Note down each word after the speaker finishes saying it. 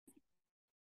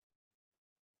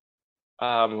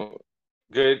Um,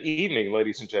 Good evening,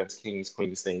 ladies and gents, kings,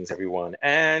 queens, things, everyone,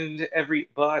 and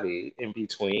everybody in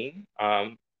between.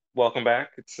 Welcome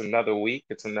back. It's another week,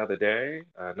 it's another day.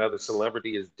 Another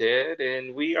celebrity is dead,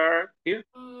 and we are here.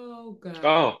 Oh God.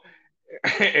 Oh,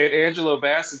 and Angela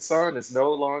Bassett's son is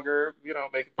no longer,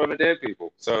 making fun of dead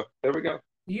people. So there we go.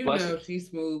 You know Blessings. she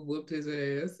smooth whooped his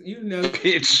ass. You know she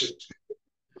Bitch. did.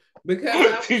 Because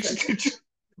I was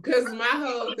because my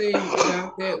whole thing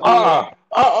about that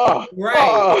was right.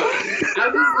 I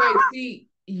was like, see,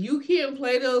 you can't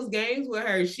play those games with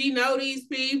her. She know these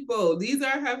people. These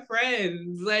are her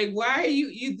friends. Like, why are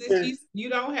you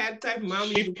don't have the type of mom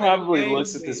you She can play those probably games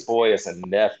looks at with. this boy as a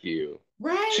nephew. She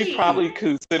Right. probably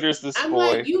considers this I'm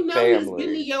like, boy you know he's been to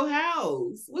family. your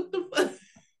house. What the fuck?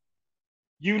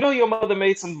 You know your mother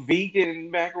made some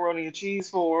vegan macaroni and cheese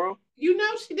for him. You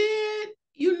know she did.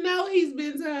 You know he's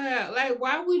been to her house. Like,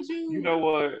 why would You you? know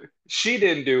what? She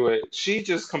didn't do it. She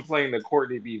just complained to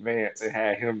Courtney B. Vance and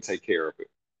had him take care of it.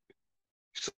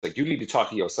 She's like, you need to talk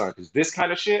to your son because this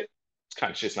kind of shit's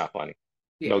not funny.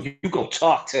 No, Yes. you go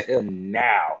talk to him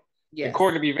now. And Yes.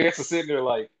 Courtney B. Vance is sitting there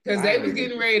like, Because I they ain't was even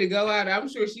getting ready to go out. I'm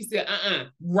sure she said,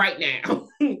 right now.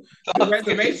 The talk.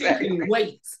 reservation can Exactly.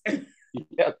 wait.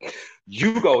 Yeah.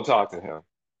 You go talk to him.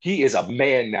 He is a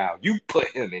man now. You put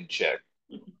him in check.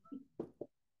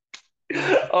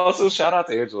 Also, shout out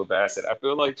to Angela Bassett. I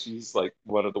feel like she's like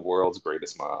one of the world's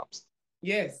greatest moms.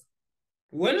 Yes.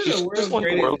 One of the She's just world's one of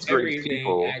the greatest world's greatest everything,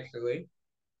 people. actually.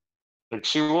 Like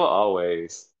she will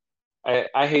always.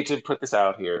 I hate to put this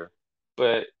out here,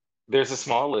 but there's a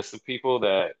small list of people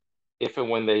that if and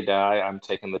when they die, I'm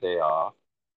taking the day off.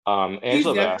 She's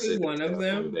Angela definitely Bassett is one of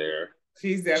definitely them. there.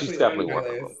 She's She's definitely on definitely my one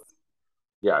of them. list.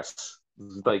 Yes,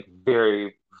 like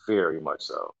very, very much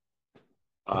so.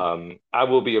 I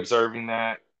will be observing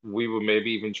that. We will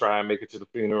maybe even try and make it to the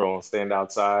funeral and stand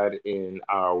outside in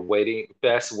our waiting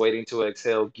to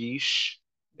exhale geesh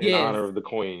in honor Yes. of the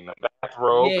queen. A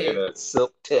bathrobe and Yes. a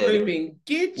silk teddy Screaming,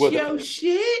 get with your a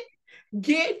shit,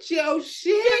 get your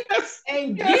shit, yes,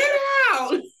 and get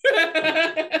yes,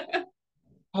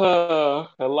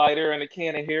 out. a lighter and a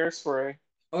can of hairspray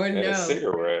Or and a no.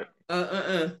 cigarette.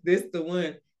 This the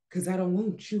one. Cause I don't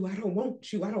want you. I don't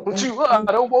want you. I don't Don't want you? I you.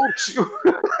 don't want you.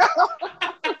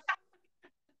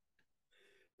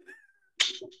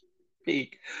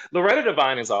 Peak. Loretta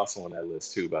Devine is also on that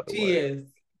list too, by the She way. is.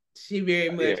 She very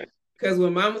much. Yeah. Cause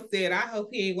when Mama said, "I hope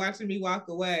he ain't watching me walk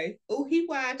away." Oh, he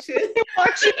watching.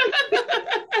 Watch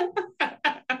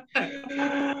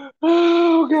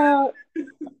Oh God.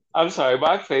 I'm sorry.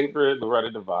 My favorite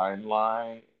Loretta Devine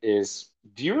line is,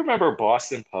 "Do you remember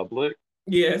Boston Public?"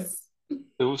 Yes.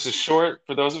 It was a short.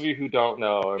 For those of you who don't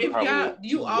know, and If probably y'all,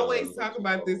 you too always young talk to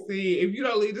about this know. scene. If you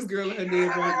don't leave this girl and her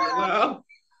dead baby alone,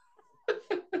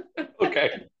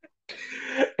 Okay,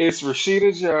 it's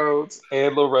Rashida Jones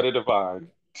and Loretta Devine,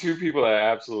 two people I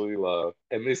absolutely love,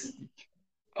 and this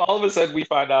all of a sudden we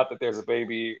find out that there's a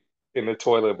baby in the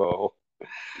toilet bowl.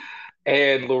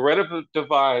 And Loretta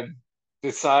Devine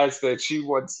decides that she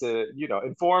wants to,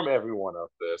 inform everyone of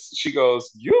this. She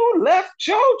goes, "You left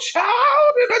your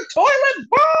child in a toilet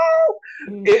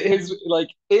bowl."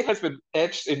 It has been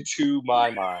etched into my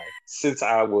mind since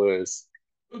I was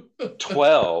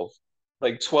 12,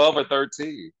 like 12 or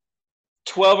 13.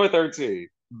 12 or 13.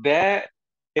 That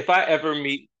if I ever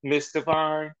meet Miss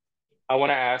Devine, I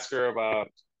want to ask her about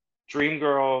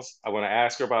Dreamgirls. I want to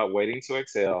ask her about Waiting to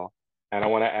Exhale. And I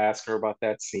want to ask her about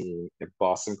that scene in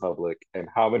Boston Public and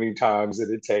how many times did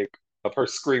it take of her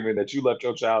screaming that you left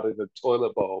your child in the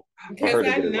toilet bowl for because her to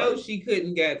I get it know right. she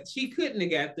couldn't have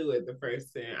got through it the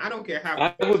first time. I don't care how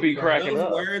I would be professional you are; cracking those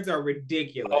up. words are Oh,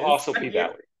 ridiculous. also P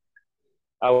Valley.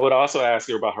 I would also ask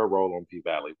her about her role on P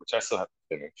Valley, which I still have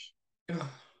to finish.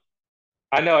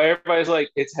 I know everybody's like,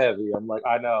 it's heavy. I'm like,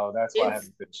 I know. That's why I It's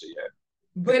haven't finished it yet.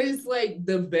 but it's like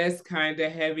the best kind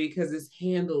of heavy because it's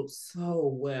handled so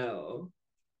well.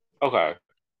 Okay.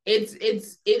 It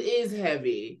is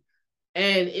heavy,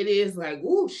 and it is like,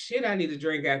 oh shit, I need a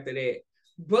drink after that.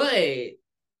 But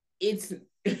it's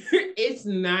it's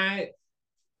not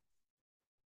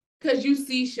because you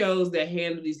see shows that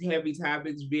handle these heavy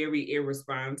topics very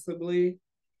irresponsibly.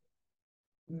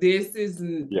 This is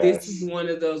Yes. one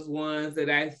of those ones that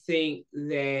I think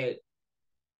that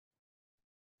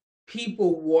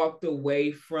people walked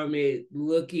away from it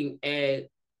looking at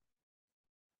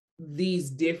these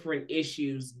different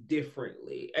issues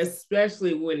differently,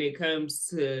 especially when it comes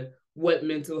to what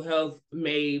mental health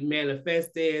may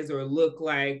manifest as or look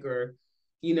like, or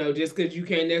just because you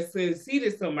can't necessarily see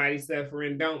that somebody's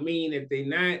suffering, don't mean that they're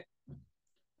not.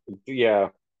 Yeah.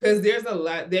 Because there's a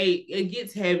lot, it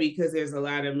gets heavy because there's a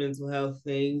lot of mental health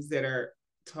things that are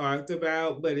talked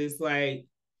about, but it's like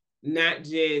not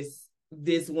just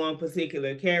this one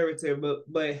particular character,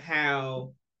 but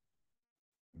how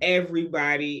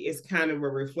everybody is kind of a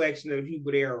reflection of the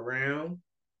people they're around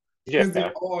because they're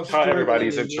Yeah. all How struggling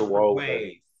everybody's in different interwoven.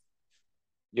 ways.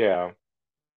 Yeah.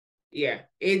 Yeah,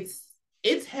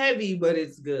 it's heavy, but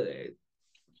it's good.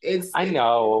 I It's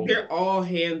know. they're all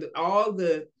hand all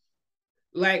the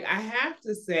like I have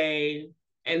to say,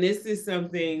 and this is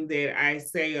something that I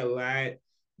say a lot.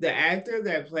 The actor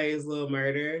that plays Lil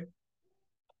Murder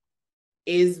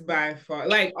is by far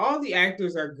like all the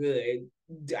actors are good.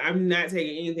 I'm not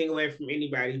taking anything away from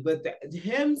anybody, but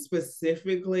him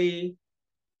specifically,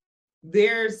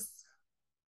 there's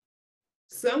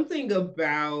something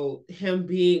about him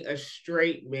being a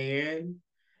straight man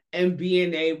and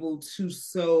being able to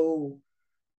so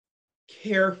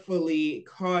carefully,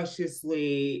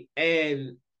 cautiously,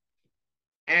 and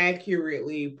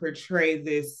accurately portray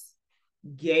this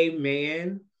gay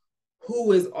man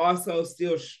who is also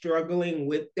still struggling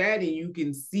with that. And you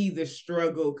can see the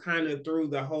struggle kind of through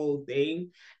the whole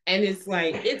thing. And it's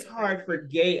like, it's hard for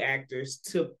gay actors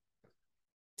to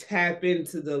tap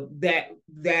into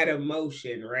that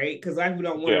emotion, right? Because I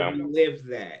don't want to Yeah. relive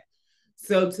that.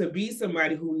 So to be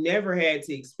somebody who never had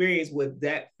to experience what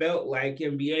that felt like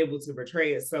and be able to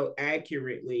portray it so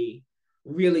accurately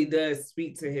really does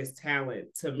speak to his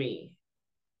talent to me.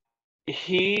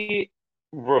 He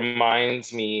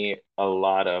reminds me a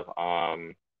lot of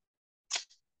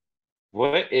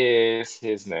what is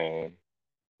his name?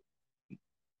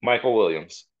 Michael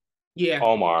Williams. Yeah,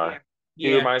 Omar. He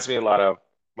yeah, reminds me a lot of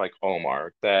like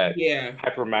Omar, that yeah,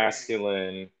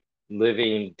 hypermasculine,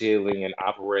 living, dealing, and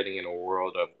operating in a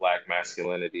world of black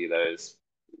masculinity that is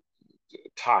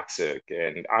toxic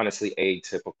and honestly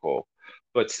atypical,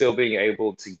 but still being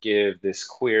able to give this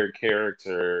queer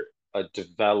character a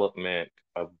development,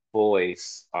 a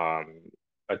voice,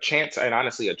 a chance, and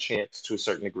honestly a chance to a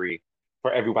certain degree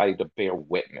for everybody to bear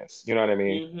witness. You know what I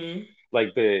mean? mm-hmm, Like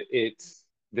it's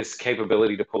this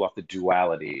capability to pull off the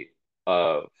duality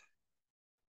of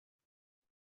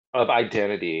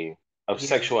identity, of yeah,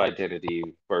 sexual identity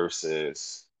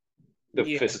versus the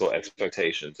yeah, physical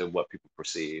expectations and what people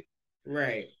perceive.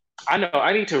 right. I know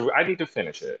I need to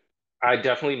finish it. I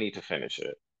definitely need to finish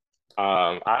it.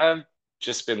 I've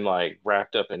just been like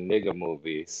wrapped up in nigga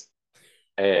movies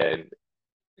and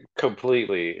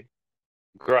completely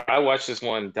girl, I watched this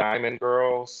one Diamond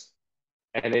Girls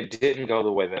and it didn't go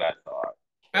the way that I thought.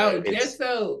 Oh, just It's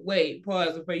so wait,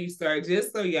 pause before you start.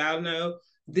 Just so y'all know,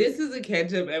 this is a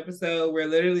catch-up episode. We're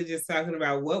literally just talking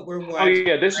about what we're oh watching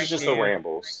yeah, this is right just a now.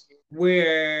 rambles.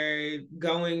 We're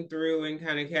going through and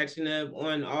kind of catching up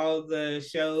on all the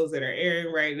shows that are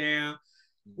airing right now.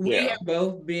 We Yeah. have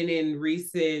both been in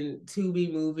recent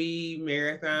Tubi movie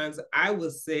marathons. I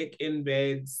was sick in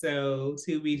bed, so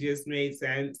Tubi just made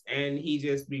sense, and he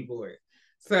just be bored.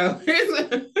 So,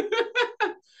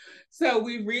 so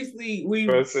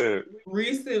That's it. we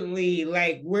recently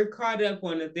like we're caught up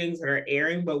on the things that are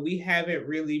airing, but we haven't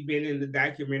really been in the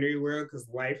documentary world because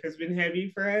life has been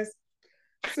heavy for us.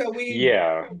 So we've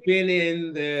Yeah. been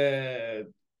in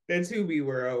the Tubi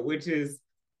world, which is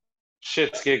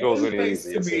Shits, a giggles, fun and place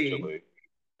easy, to be. essentially.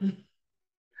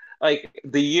 Like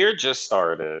the year just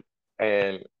started,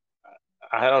 and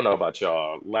I don't know about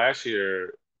y'all. Last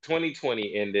year,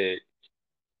 2020 ended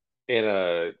in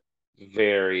a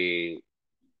very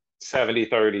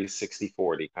 70-30,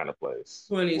 60-40 kind of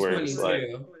place where it's like,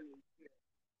 2022.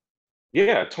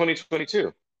 yeah,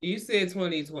 2022. You said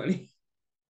 2020.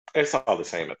 It's all the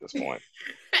same at this point.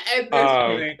 At this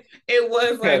Um, point, it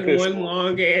was like at this one point.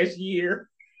 long ass year.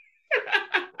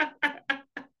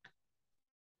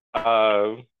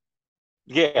 Um,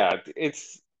 yeah,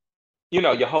 it's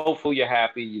you're hopeful, you're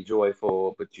happy, you're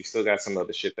joyful, but you still got some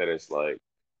other shit that is like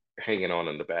hanging on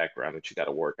in the background that you got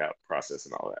to work out, process,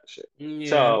 and all that shit. Yeah,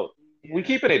 So we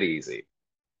keeping it easy,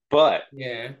 but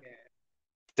yeah,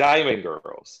 Diamond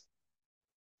Girls,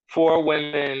 four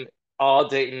women all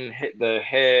dating the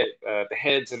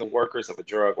heads and the workers of a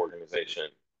drug organization.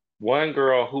 One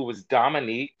girl who was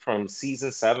Dominique from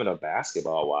season 7 of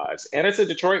Basketball Wives, and it's a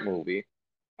Detroit movie.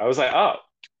 I was like, oh,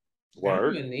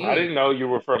 word. I Dominique. didn't know you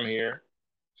were from here.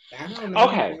 I don't know who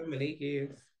Okay, Dominique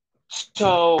is.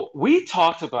 so we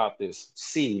talked about this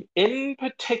scene in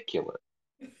particular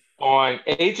on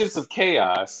Agents of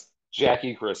Chaos,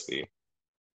 Jackie Christie.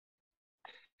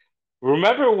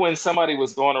 Remember when somebody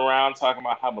was going around talking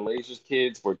about how Malaysia's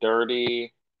kids were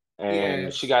dirty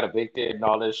and she Yes, got evicted and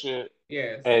all this shit?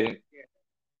 yes, And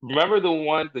remember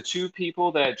the two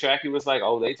people that Jackie was like,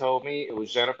 oh, they told me it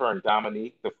was Jennifer and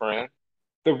Dominique, the friend?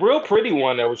 The real pretty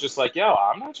one that was just like, yo,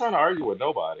 I'm not trying to argue with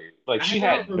nobody. Like I she don't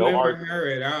had no remember argument. her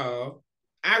at all.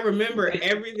 I remember It took me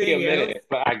a everything else, minute,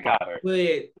 but I got her.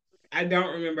 but I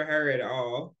don't remember her at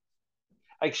all.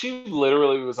 Like she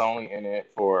literally was only in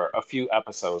it for a few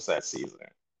episodes that season.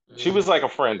 She Mm. was like a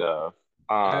friend of,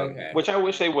 Okay. which I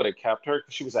wish they would have kept her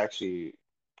because she was actually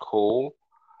cool,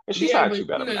 and she's Yeah, not but too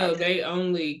bad you of an know, actress. they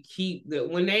only keep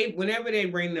whenever they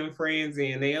bring them friends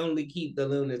in, they only keep the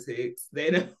lunatics. They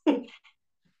don't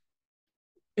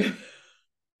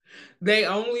they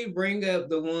only bring up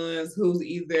the ones who's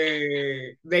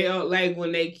either they don't like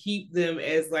when they keep them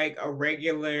as like a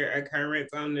regular occurrence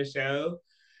on the show.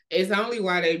 It's only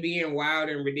why they being wild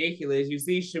and ridiculous. You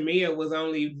see, Shamia was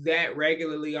only that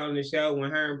regularly on the show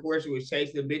when her and Portia was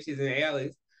chasing bitches in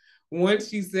alleys. Once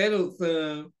she settled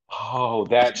some, Oh,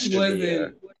 that's she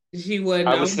Shamia. wasn't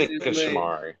I was on it as thinking much.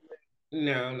 Shamari.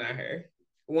 No, not her.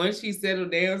 Once she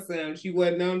settled down some, she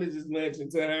wasn't on it as much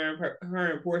until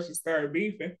her and Portia started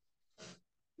beefing.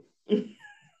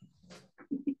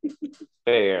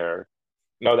 Fair.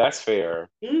 No, that's fair.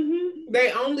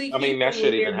 They only I mean, keep that them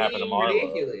should when even they're happen to being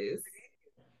Marlo. ridiculous.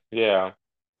 Yeah.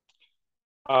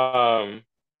 Um,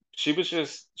 she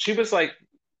was like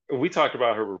we talked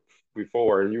about her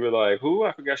before, and you were like, who?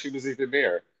 I forgot she was even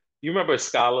there. You remember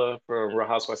Scala from Real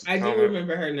Housewives of I do Potomac?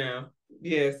 remember her now.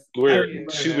 Yes, I Where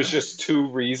remember her she was now. just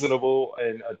too reasonable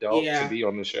and adult to Yeah, be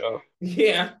on the show.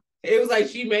 yeah. It was like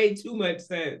she made too much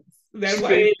sense. That's She why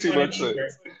they made didn't too want to much keep her.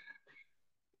 sense.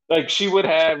 Like she would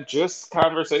have just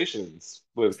conversations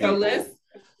with So let's. people.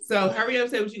 So hurry up,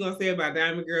 say what you gonna say about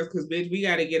Diamond Girls, because bitch, we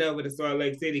got to get over to Salt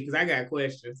Lake City because I got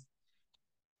questions.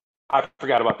 I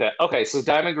forgot about that. Okay, so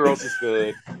Diamond Girls is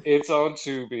good. It's on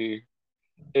Tubi.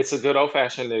 It's a good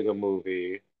old-fashioned nigga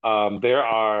movie. There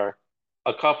are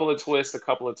a couple of twists, a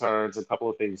couple of turns, a couple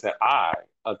of things that I,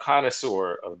 a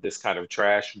connoisseur of this kind of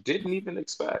trash, didn't even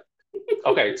expect.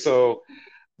 Okay, so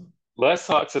let's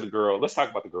talk to the girl. Let's talk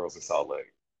about the girls in Salt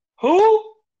Lake. Who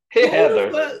Who hit the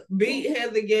Heather? fuck beat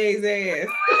Heather Gay's ass?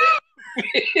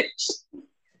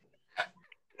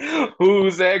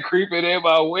 Who's that creeping in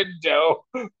my window?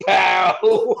 Who Pow!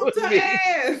 whooped her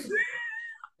ass?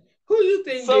 Who you think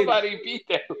did it? Somebody beat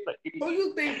that lady. Who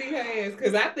you think beat her ass?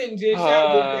 Because I think Jen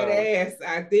Shah whooped that Uh, ass.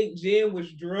 I think Jen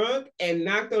was drunk and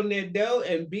knocked on that door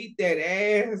and beat that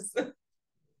ass.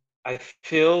 I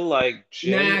feel like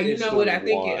Jen Nah, you is know the what? I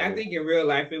one. think in real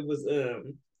life it was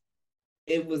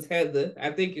Heather.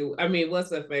 I think it I mean,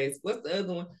 what's her face? What's the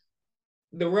other one?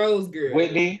 The Rose girl.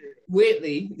 Whitney.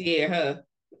 Whitley. Yeah, her.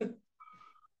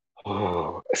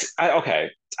 Oh,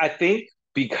 okay. I think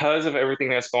because of everything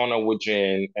that's going on with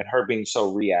Jen and her being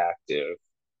so reactive,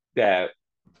 that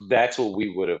that's what we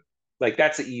would have like.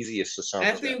 That's the easiest I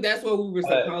assumption. think that's what we were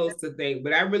But supposed to think,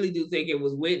 but I really do think it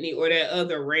was Whitney or that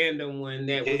other random one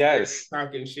that was there yes,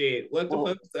 talking shit. What the well,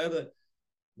 fuck was the other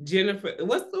Jennifer?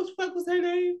 What the fuck was her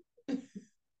name?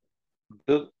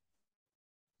 the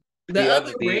The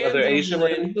other the other random Asian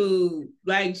one lady. who,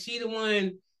 like, she the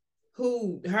one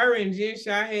who her and Jen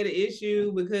Shaw had an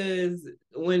issue because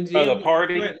when Oh, Jen the was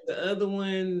party. confronting the other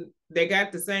one, they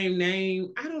got the same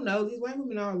name. I don't know. These white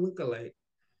women all look alike.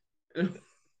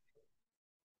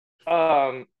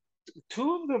 Um,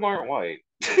 two of them aren't white.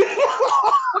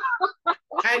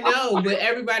 I know, but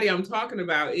everybody I'm talking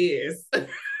about is.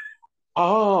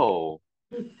 Oh,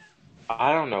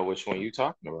 I don't know which one you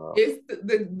talking about. It's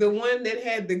the one that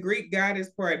had the Greek goddess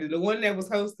party, the one that was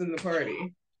hosting the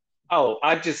party. Oh,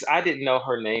 I didn't know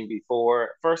her name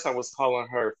before. First, I was calling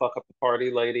her "fuck up the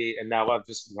party lady," and now I've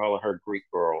just been calling her Greek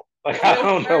girl. Like I No,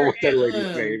 don't know her what that lady's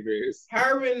and name is.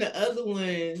 her and the other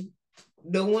one,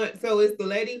 the one. So it's the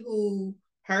lady who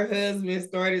her husband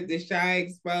started the Shy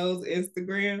Exposed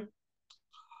Instagram, and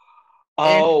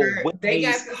Oh, her they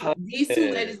Whitney's got this. These two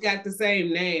ladies cousin. got the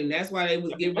same name. That's why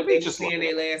Let me they were just look saying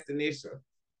them their up. last initial.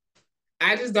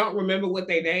 I just don't remember what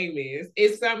their name is.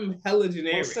 It's something hella What's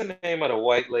generic. the name of the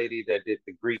white lady that did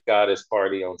the Greek goddess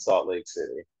party on Salt Lake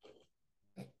City?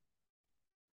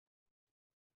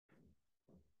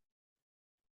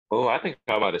 Oh, I think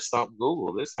I might have stumped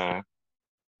Google this time.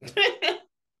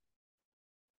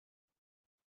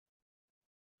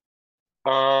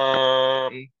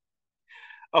 Um,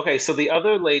 okay, so the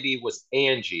other lady was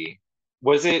Angie.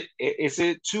 Is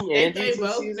it two Ain't they Angies this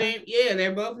both season? named? Yeah,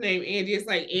 they're both named Angie. It's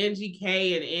like Angie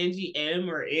K and Angie M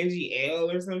or Angie L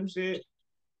or some shit.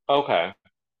 Okay.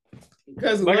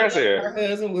 Because Like one I of said, her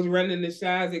husband was running the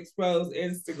Shy's Exposed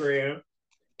Instagram,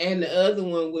 and the other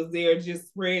one was there just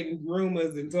spreading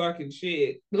rumors and talking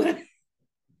shit.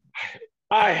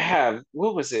 I have,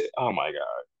 what was it? Oh my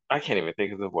God. I can't even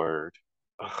think of the word.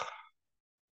 Ugh,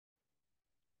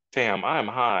 damn, I'm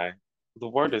high. The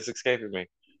word is escaping me.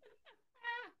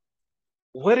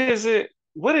 What is it?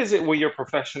 What is it when you're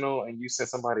professional and you send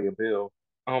somebody a bill?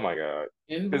 Oh my God.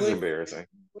 This is Invoice. embarrassing.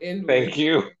 Invoice. Thank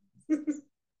you.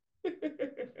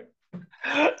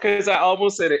 Because I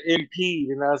almost said an impede,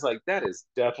 and I was like, that is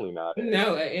definitely not it.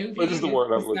 No, an What is impede the is word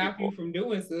to I'm looking stop for? you from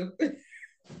doing something.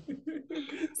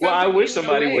 Well, I Something wish in your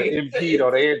somebody would way. impede It's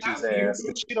on to Angie's stop you. ass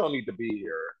because she don't need to be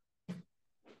here.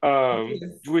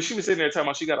 Yes. When she was sitting there talking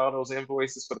about she got all those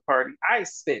invoices for the party, I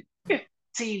spent $15,000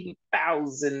 See,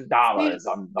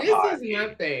 on the this is party.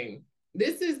 my thing.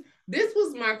 This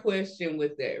was my question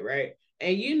with that, right?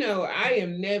 And you know, I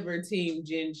am never team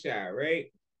Jen Shah, right?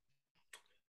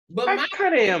 But I my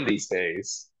kind of am these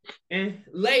days. and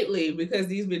lately, because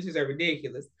these bitches are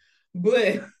ridiculous.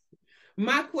 But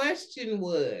my question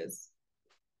was,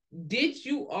 did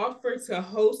you offer to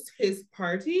host his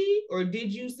party or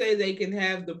did you say they can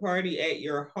have the party at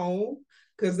your home?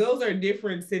 Because those are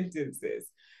different sentences.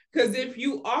 Because if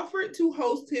you offered to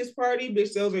host his party,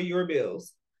 bitch, those are your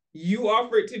bills. You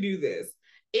offered to do this.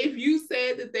 If you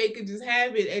said that they could just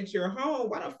have it at your home,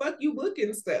 why the fuck you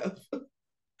booking stuff?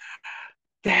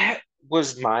 That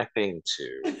was my thing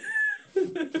too.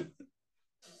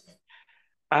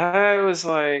 I was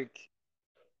like,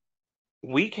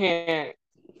 we can't,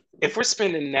 if we're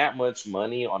spending that much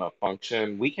money on a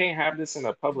function, we can't have this in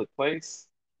a public place.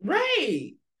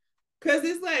 Right. Cause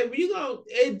it's like you don't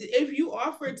if you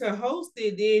offer to host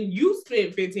it, then you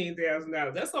spent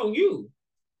 $15,000. That's on you.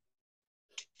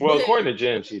 Well, But according to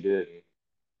Jen, she didn't.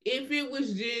 if it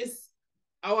was just,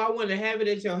 oh, I want to have it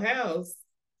at your house,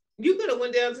 you could have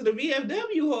went down to the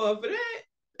VFW hall for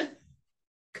that.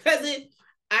 Cause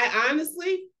I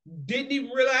honestly didn't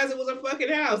even realize it was a fucking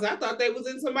house. I thought they was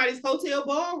in somebody's hotel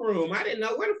ballroom. I didn't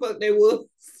know where the fuck they was.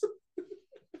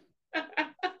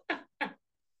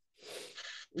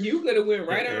 You could have went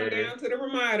right on Mm-mm. down to the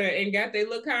Ramada and got their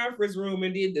little conference room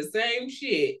and did the same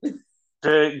shit.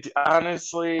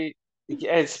 Honestly,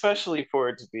 yeah, especially for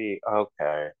it to be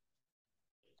okay,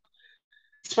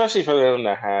 especially for them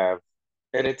to have,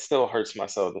 and it still hurts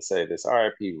myself to say this,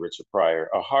 RIP Richard Pryor,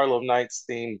 a Harlem Nights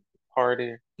themed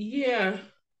party. Yeah.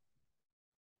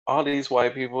 All these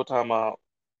white people talking about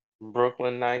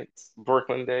Brooklyn nights,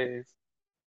 Brooklyn days.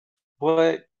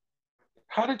 What?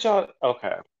 How did y'all?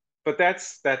 Okay, but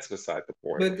that's beside the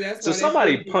point. But that's So why that shit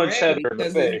somebody was punched Heather raggedy in the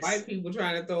because it's white face. people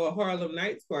trying to throw a Harlem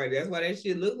Nights party. That's why that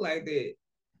shit look like that.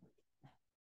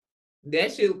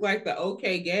 That shit look like the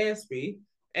OK Gatsby.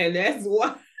 And that's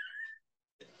why,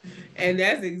 and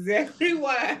that's exactly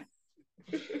why.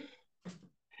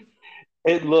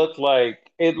 It looked like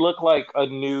a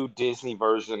new Disney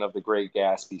version of The Great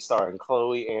Gatsby, starring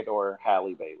Chloe and or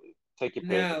Halle Bailey. Take your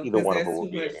pick. No, Either because one of them that's will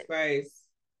too be much in it. spice.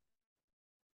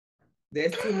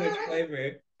 That's too much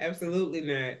flavor. Absolutely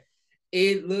not.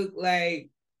 It looked like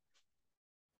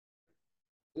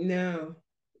no.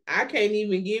 I can't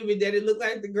even give it that it looked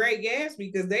like the Great Gatsby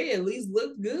because they at least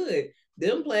looked good.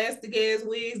 Them plastic ass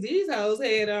wigs these hoes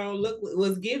had on look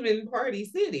was giving Party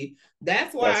City.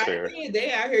 That's That's why I fair. said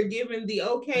they out here giving the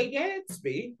OK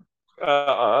Gatsby.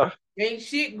 Uh, Ain't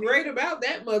shit great about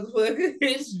that motherfucker.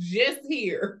 It's just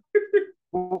here.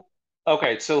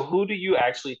 okay, so who do you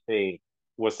actually think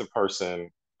was the person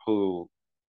who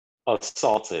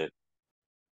assaulted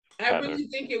I Heather? really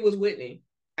think it was Whitney.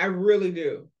 I really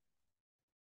do.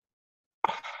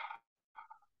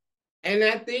 And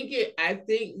I think I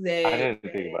that didn't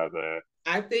think about that.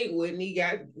 I think Whitney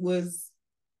got was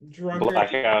drunker than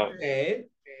Blackout. she said,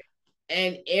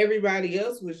 and everybody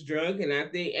else was drunk. And I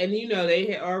think, and you know, they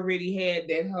had already had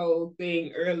that whole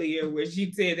thing earlier where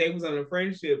she said they was on a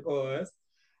friendship pause.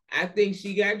 I think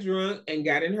she got drunk and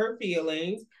got in her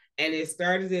feelings, and it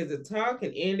started as a talk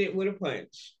and ended with a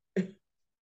punch.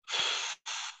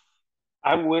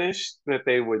 I wish that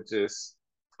they would just.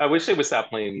 I wish they would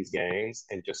stop playing these games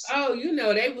and just Oh, you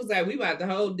know, they was like, we about to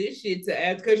hold this shit to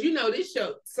act because you know this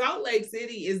show, Salt Lake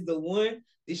City is the one.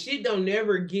 The shit don't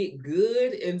never get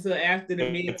good until after the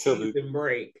until the mid-season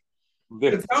break.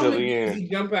 until Potomac the end. usually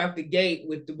jump out the gate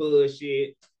with the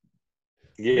bullshit.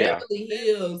 Yeah, Beverly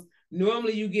Hills,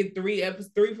 normally you get 4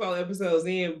 episodes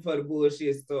in before the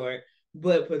bullshit start.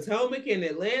 But Potomac and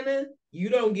Atlanta, you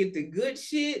don't get the good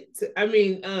shit. Salt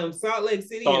Lake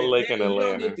City and Salt Lake and Atlanta, you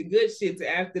don't get Atlanta. the good shit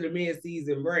to after the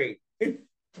mid-season break.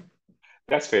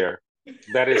 That's fair.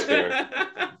 That is fair.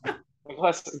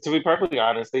 Plus, to be perfectly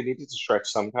honest, they needed to stretch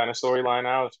some kind of storyline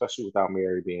out, especially without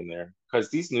Mary being there. Because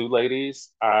these new ladies,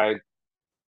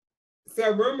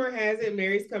 So rumor has it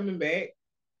Mary's coming back.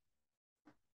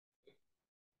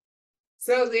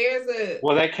 So there's a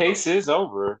well, that case is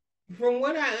over. from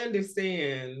what I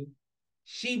understand,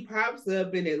 she pops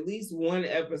up in at least one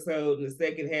episode in the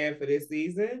second half of this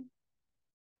season.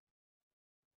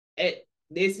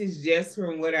 This is just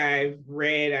from what I've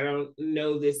read. I don't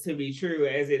know this to be true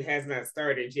as it has not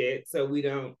started yet. So we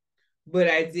don't, but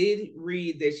I did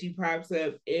read that she pops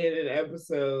up in an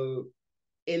episode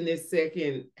in the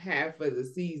second half of the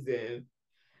season,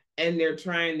 and they're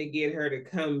trying to get her to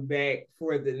come back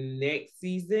for the next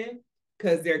season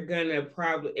because they're gonna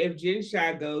probably, if Jen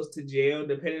Shah goes to jail,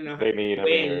 depending on They need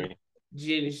when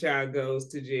Jen Shah goes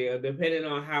to jail, depending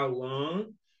on how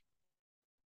long,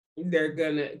 they're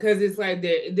gonna, because it's like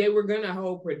they were gonna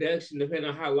hold production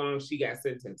depending on how long she got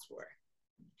sentenced for.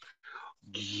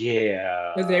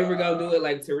 Yeah. Because they were gonna do it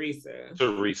like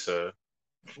Teresa.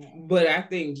 But I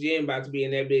think Jen about to be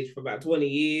in that bitch for about 20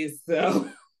 years. So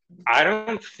I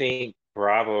don't think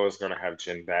Bravo is going to have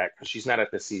Jen back because she's not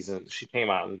at the season. She came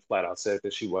out and flat out said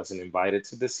that she wasn't invited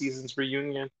to this season's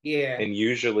reunion. yeah. And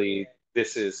usually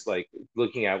this is like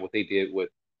looking at what they did with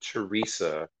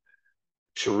Teresa.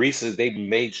 Teresa, they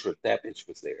made sure that bitch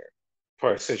was there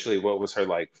for essentially what was her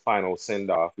like final send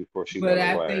off before she But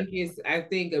went away. I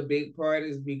think a big part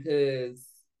is because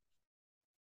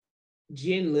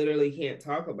Jen literally can't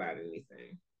talk about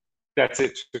anything. That's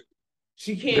it.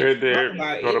 She can't They're talk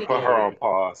about going to put her on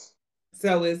pause.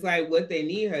 So it's like what they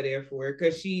need her there for,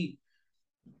 because she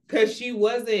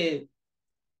wasn't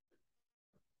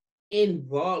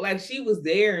involved. Like, she was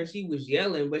there and she was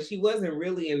yelling, but she wasn't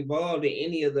really involved in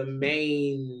any of the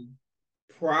main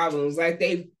problems. Like,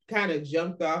 they kind of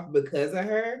jumped off because of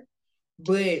her.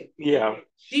 But yeah,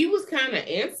 she was kind of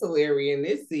ancillary in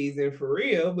this season for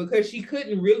real, because she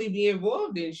couldn't really be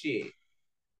involved in shit.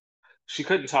 She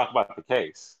couldn't talk about the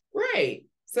case. Right.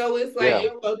 So it's like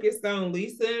it focused on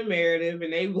Lisa and Meredith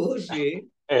and they bullshit.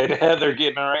 And Heather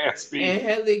getting her ass beat. And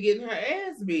Heather getting her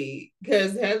ass beat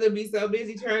because Heather be so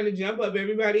busy trying to jump up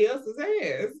everybody else's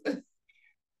ass.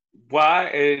 Why?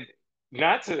 And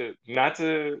not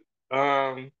to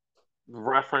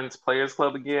reference Players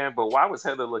Club again, but why was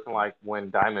Heather looking like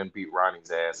when Diamond beat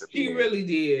Ronnie's ass? She really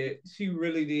did. She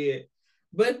really did.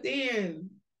 But then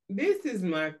this is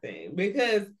my thing,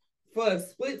 because for a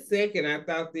split second I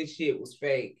thought this shit was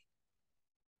fake.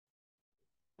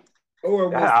 Or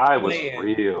was I was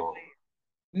real.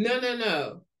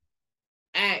 No.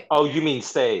 Oh, you mean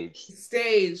stage?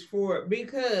 Stage for,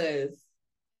 because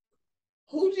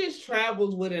who just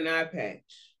travels with an eye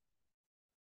patch?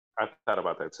 I thought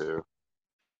about that too.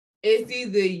 It's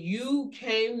either you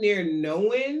came there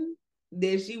knowing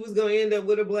that she was going to end up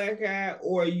with a black eye,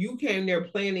 or you came there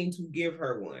planning to give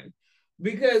her one.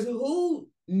 Because who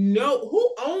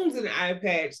owns an eye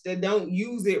patch that don't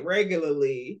use it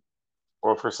regularly?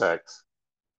 Or for sex.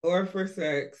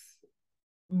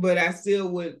 But I still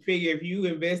would figure if you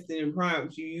invested in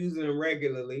prompts, you using them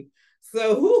regularly.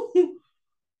 So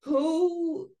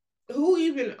who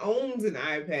even owns an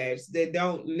eye patch that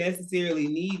don't necessarily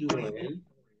need one?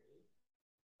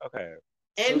 Okay.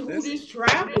 And so who just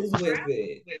travels with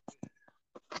it?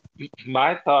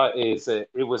 My thought is that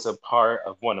it was a part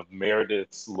of one of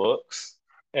Meredith's looks,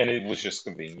 and it was just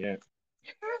convenient.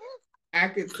 I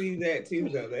could see that too,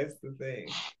 though. That's the thing.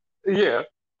 Yeah,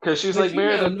 because she's like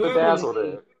Meredith bedazzled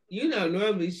it. You know,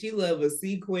 normally she loves a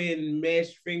sequin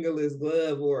mesh fingerless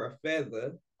glove or a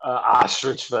feather.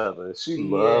 Ostrich feathers. She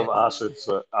loved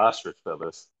ostrich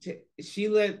feathers. She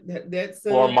let that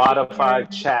son or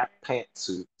modified chap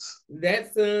pantsuits.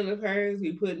 That son of hers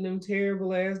be putting them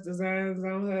terrible ass designs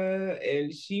on her,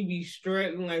 and she be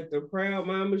strutting like the proud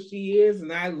mama she is,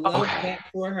 and I love that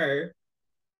for her.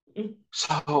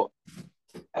 So,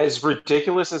 as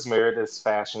ridiculous as Meredith's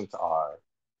fashions are,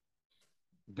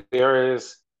 there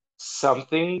is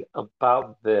something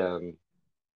about them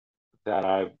that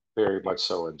I very much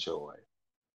so enjoy.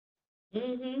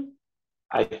 Mm-hmm.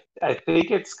 I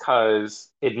think it's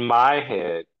because in my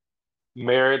head,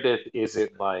 Meredith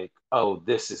isn't like, oh,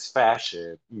 this is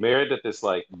fashion. Meredith is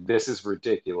like, this is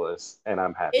ridiculous, and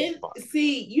I'm having fun.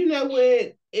 See, you know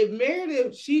what? If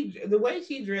Meredith, the way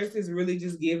she dresses really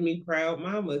just give me proud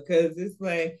mama, because it's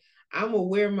like, I'm gonna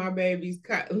wear my baby's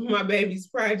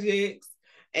projects,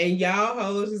 and y'all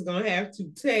hoes is gonna have to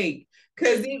take,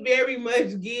 because it very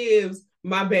much gives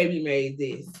my baby made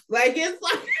this. Like, it's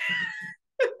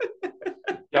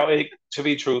like to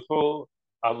be truthful,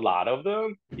 a lot of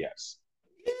them, yes.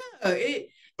 Yeah,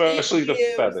 especially the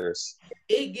feathers.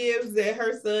 It gives that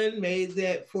her son made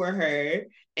that for her,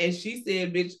 and she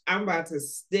said, "Bitch, I'm about to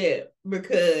step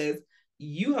because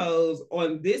you hoes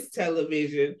on this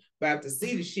television about to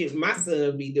see the shit my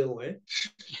son be doing."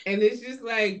 And it's just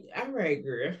like, all right,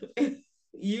 girl,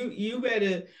 you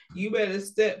better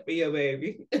step for your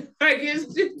baby. Like,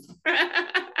 it's just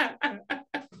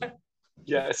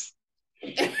Yes.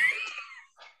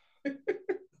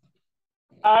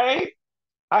 I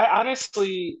I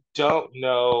honestly don't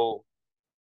know.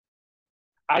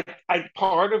 I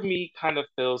part of me kind of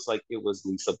feels like it was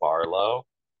Lisa Barlow,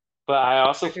 but I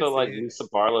also I can feel see like it. Lisa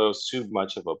Barlow is too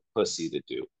much of a pussy to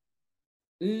do.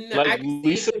 No, Like I can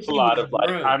see it Lisa, because a she lot was of like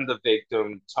drunk. I'm the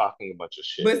victim talking a bunch of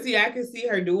shit. But see, I can see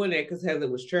her doing that because Heather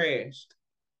was trashed.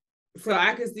 So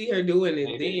I could see her doing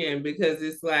it Maybe. then because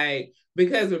it's like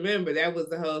because remember that was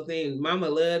the whole thing. Mama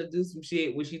loved to do some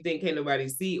shit when she think can't nobody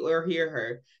see or hear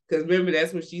her. Because remember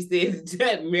that's when she said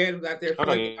that Meredith got there Hold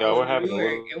on, fucking y'all. all We're over New having a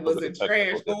York little and was bit a of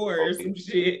trash technical whore or difficulty. some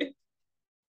shit.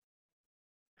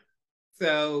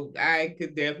 So I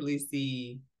could definitely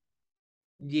see,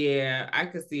 yeah, I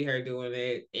could see her doing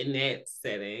it in that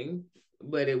setting,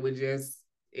 but it would just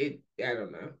it. I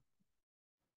don't know.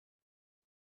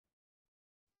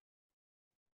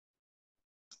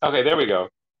 Okay, there we go.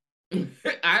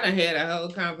 I done had a whole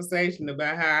conversation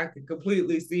about how I could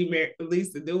completely see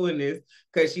Lisa doing this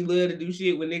because she love to do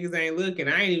shit when niggas ain't looking.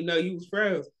 I didn't even know you was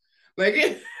froze.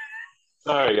 Like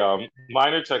Sorry, y'all.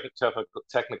 Minor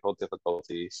technical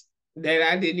difficulties. that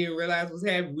I didn't even realize was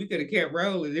happening. We could have kept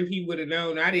rolling if he would have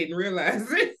known. I didn't realize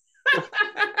it.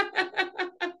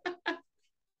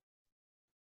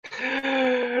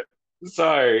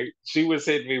 Sorry, she was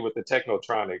hitting me with the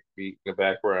Technotronic beat in the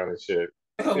background and shit.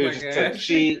 Oh It my was just like gosh.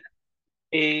 she,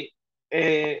 eh,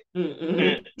 eh,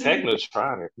 Mm-mm.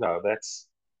 Technotronic. No, that's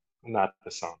not the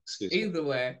song. Excuse me. Either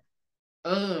way.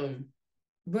 Um,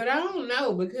 but I don't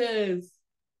know because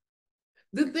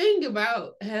the thing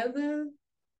about Heather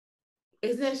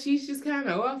is that she's just kind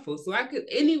of awful. So I could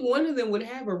any one of them would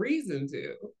have a reason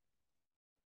to.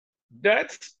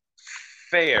 That's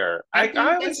fair. I I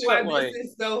think that's always why felt this like,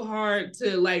 is so hard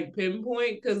to like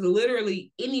pinpoint because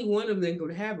literally any one of them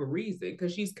could have a reason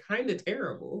because she's kind of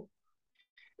terrible.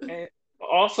 and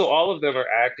also all of them are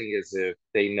acting as if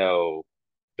they know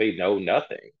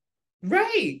nothing.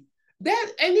 Right.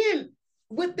 That and then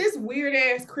with this weird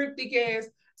ass cryptic ass,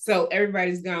 so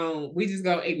everybody's gone. We just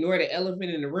gonna ignore the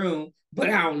elephant in the room, but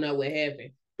I don't know what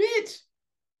happened. Bitch,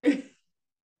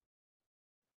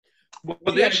 Well,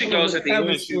 you then gotta she come up goes with at a the end cover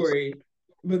and she's, story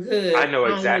because I know I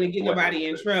don't want to exactly get what nobody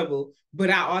in happened. trouble, but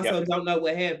I Yep. also don't know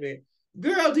what happened.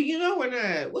 Girl, do you know or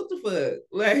not? What the fuck?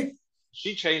 Like,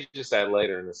 She changes that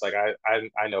later and it's like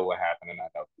I know what happened and I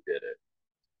know who did it.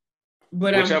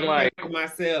 but Which I'm I'm doing it like, for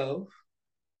myself.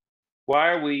 why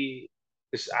are we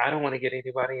I don't want to get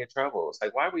anybody in trouble. It's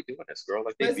like, why are we doing this, girl?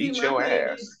 Like they But see, beat my your thing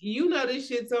is, ass. you know this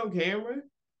shit's on camera.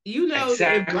 You know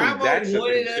that if Exactly. Bravo That's the thing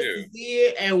wanted us to too. see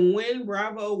it, and when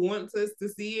Bravo wants us to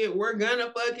see it, we're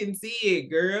gonna fucking see it,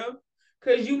 girl.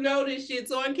 Cause you know this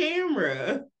shit's on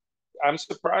camera. I'm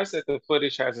surprised that the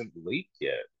footage hasn't leaked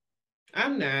yet.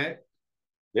 I'm not.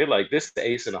 They're like, this is the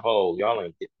ace in the hole. Y'all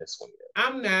ain't getting this one yet.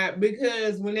 I'm not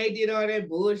because when they did all that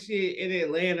bullshit in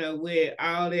Atlanta with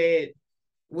all that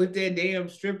with that damn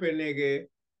stripper nigga,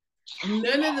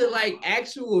 none of the like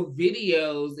actual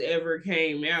videos ever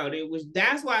came out. It was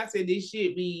that's why I said this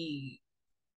should be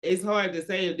it's hard to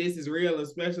say if this is real or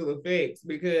special effects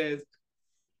because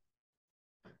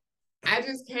I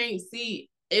just can't see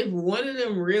if one of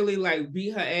them really like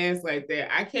beat her ass like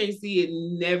that. I can't see it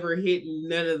never hitting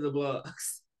none of the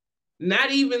blogs,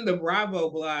 not even the Bravo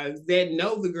blogs that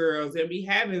know the girls and be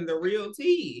having the real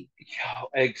tea. Yo,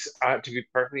 to be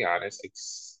perfectly honest,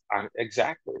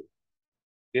 exactly.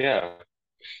 Yeah.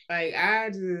 Like I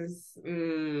just,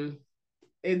 I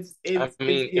it's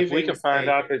mean, if we giving can find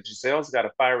out State. that Giselle's got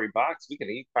a fiery box, we can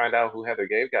even find out who Heather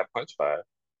Gave got punched by.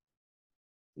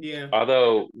 Yeah,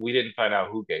 Although we didn't find out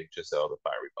who gave Giselle the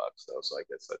fiery box, though, so I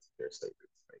guess that's a fair statement.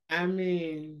 I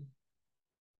mean,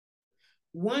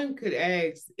 one could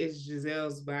ask, is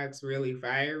Giselle's box really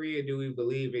fiery, or do we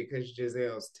believe it because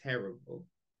Giselle's terrible?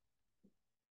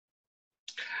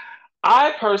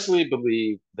 I personally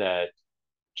believe that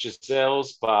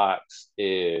Giselle's box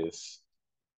is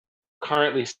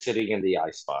currently sitting in the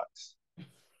icebox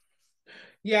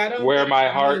Yeah, I don't where think my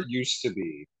heart used to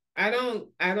be. I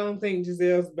don't think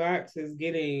Giselle's box is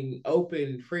getting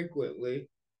opened frequently.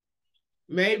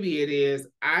 Maybe it is.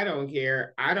 I don't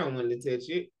care. I don't want to touch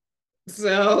it.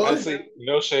 So Honestly,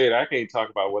 no shade. I can't talk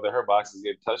about whether her box is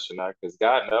getting touched or not because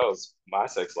God knows my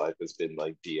sex life has been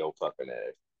like DO fucking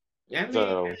egg. I mean,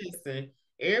 So, listen,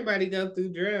 everybody go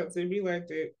through droughts. It be like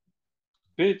that.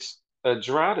 bitch, a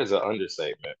drought is an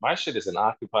understatement. My shit is an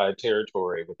occupied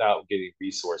territory without getting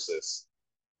resources.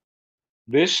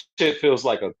 This shit feels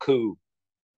like a coup.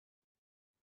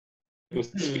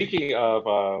 Speaking of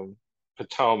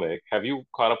Potomac, have you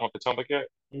caught up on Potomac yet?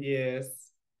 Yes.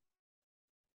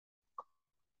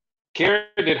 Kara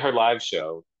did her live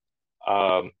show.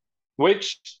 Um,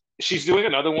 which she's doing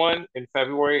another one in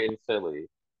February in Philly.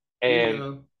 And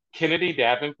No. Kennedy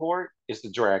Davenport is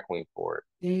the drag queen for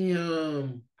it.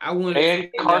 Damn. I wanted to And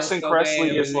say no Carson so Kressley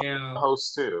bad, but is like the now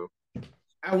host too.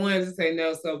 I wanted to say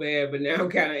no so bad, but now I'm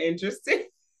kind of interested.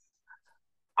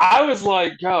 I was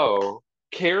like, yo,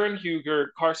 Karen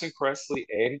Huger, Carson Kressley,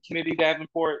 and Kennedy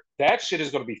Davenport, that shit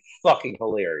is going to be fucking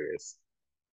hilarious.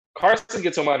 Carson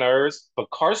gets on my nerves, but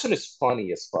Carson is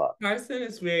funny as fuck. Carson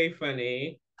is very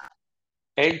funny.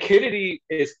 And And I Kennedy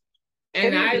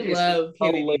is love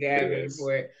Kennedy hilarious.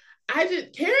 Davenport.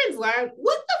 Karen's live.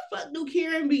 What the fuck do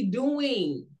Karen be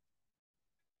doing?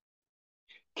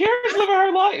 Karen's I, living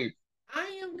her life.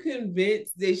 I am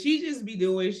convinced that she just be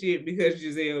doing shit because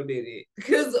Giselle did it.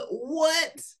 Because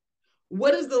what?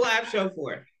 What is the live show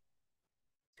for?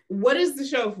 What is the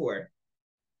show for?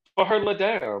 For her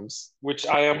Ladams, which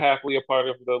I am happily a part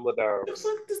of the The Ladams.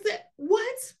 fuck does that?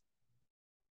 What?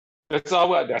 That's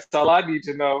all I need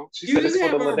to know. She You said it's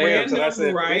just for the have a Ladams, and I random said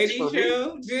it's variety for me.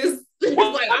 show? Just it's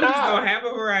Why like I'm just not? gonna have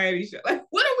a variety show. Like,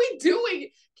 what are we doing?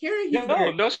 Karen No,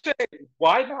 Huger. no shit.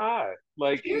 Why not?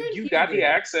 Like Karen you got the Huger.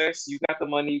 access, you got the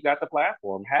money, you got the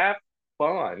platform. Have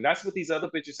fun. That's what these other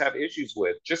bitches have issues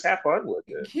with. Just have fun with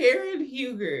it. Karen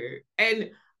Huger.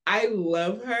 And I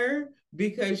love her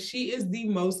because she is the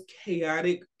most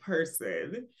chaotic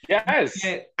person Yes.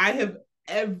 that I have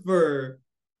ever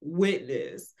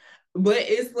witnessed. But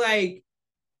it's like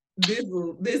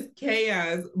this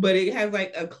chaos, but it has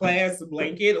like a class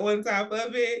blanket on top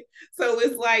of it. So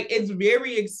it's like it's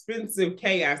very expensive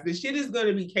chaos. The shit is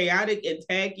gonna be chaotic and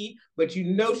tacky, but you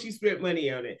know she spent money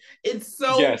on it. It's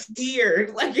so Yes.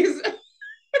 weird. Like it's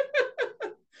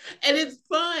and it's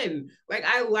fun. Like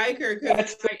I like her because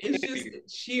it's That's the like it's just thing.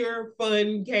 sheer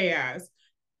fun chaos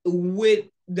with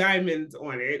diamonds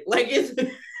on it. Like it's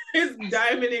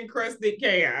diamond encrusted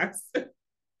chaos.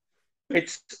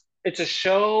 It's it's a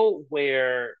show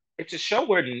where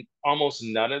almost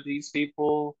none of these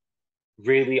people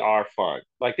really are fun.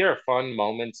 Like there are fun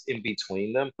moments in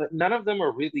between them, but none of them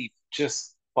are really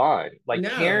just fun. Like No,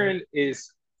 Karen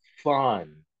is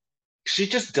fun. She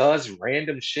just does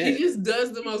random she shit. just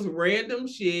does the most random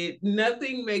shit.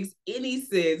 Nothing makes any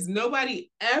sense.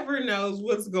 Nobody ever knows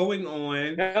what's going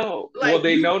on. No. Well, Like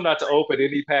they you, know not to open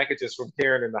any packages from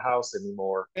Karen in the house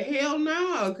anymore. hell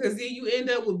no, because then you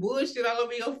end up with bullshit all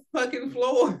over your fucking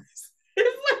floors.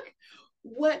 It's like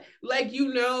what? Like she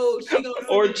gonna send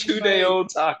Or an 2 day invite. old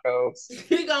tacos.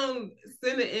 She gonna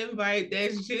send an invite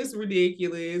that's just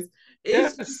ridiculous.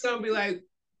 It's just Yes. gonna be like,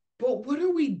 but what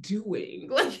are we doing?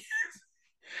 Like,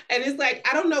 and it's like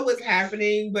I don't know what's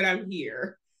happening, but I'm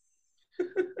here.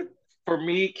 For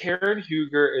me, Karen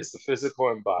Huger is the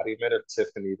physical embodiment of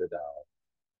Tiffany the doll.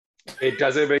 It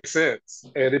doesn't make sense.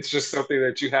 And it's just something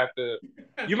that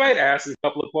you might ask a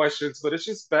couple of questions, but it's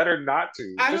just better not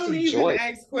to. I Just don't even enjoy it.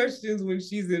 ask questions when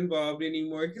she's involved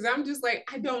anymore because I'm just like,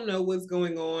 I don't know what's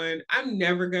going on. I'm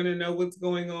never going to know what's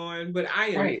going on, but I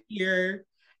am Right. here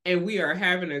and we are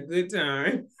having a good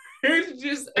time. It's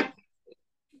just,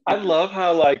 I love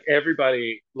how like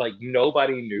everybody, like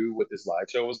nobody knew what this live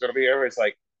show was going to be. Everyone's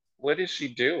like, what is she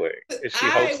doing? Is she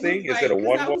I was hosting? Is it a like,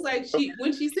 because I one was like, woman?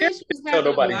 when she said Can't she was tell having a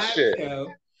nobody live shit. show,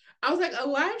 I was like, a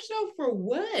live show for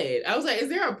what? I was like, is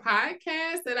there a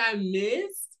podcast that I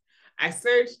missed? I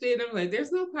searched it. I'm like,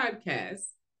 there's no podcast.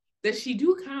 Does she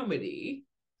do comedy?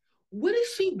 What does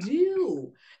she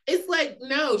do? It's like,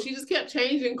 no, she just kept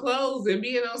changing clothes and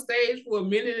being on stage for a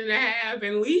minute and a half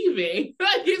and leaving.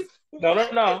 Like, No, no, what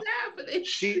is no. happening?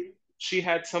 She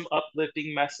had some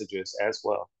uplifting messages as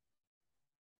well.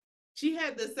 She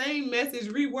had the same message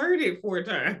reworded 4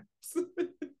 times.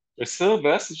 There's still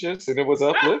messages and it was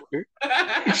uplifting.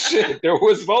 Shit, there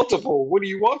was multiple. What do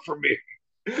you want from me?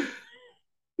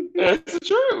 That's the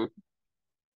truth.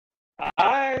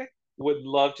 I would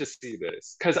love to see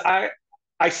this because I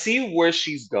see where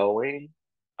she's going,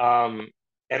 um,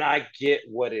 and I get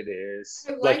what it is.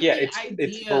 I Like, like yeah, the it's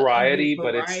idea of a variety,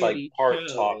 but it's like variety part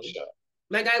talk show. show.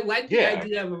 Like I like the Yeah,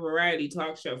 idea of a variety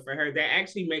talk show for her. That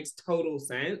actually makes total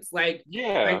sense. Like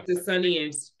yeah, the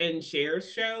Sunny and Cher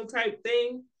show type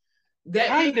thing. That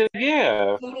kind makes of,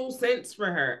 yeah, total sense for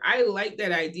her. I like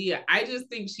that idea. I just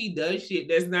think she does shit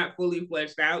that's not fully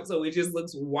fleshed out, so it just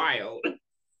looks wild.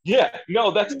 yeah.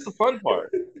 No, that's the fun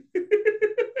part,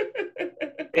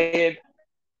 and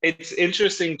it's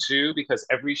interesting too because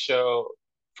every show,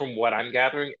 from what I'm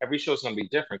gathering, every show is going to be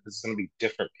different because it's going to be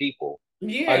different people.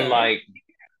 Yeah. Unlike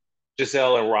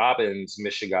Giselle and Robin's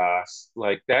Michigas,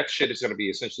 like that shit is going to be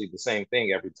essentially the same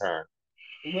thing every time.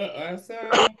 But also,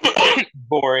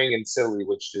 Boring and silly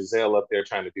with Giselle up there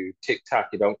trying to do TikTok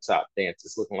you don't stop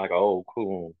dances looking like an old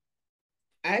coon.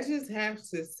 I just have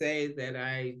to say that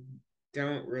I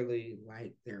don't really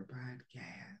like their podcast.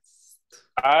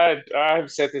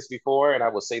 I've said this before, and I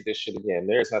will say this shit again.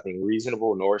 There is nothing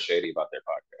reasonable nor shady about their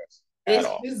podcast at It's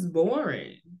all. just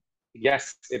boring.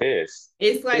 Yes, it is.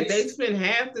 It's like they It's spend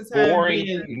half the time boring,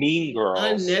 being mean girls.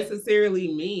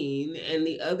 unnecessarily mean and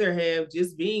the other half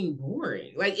just being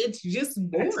boring. Like it's just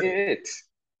That's boring. it.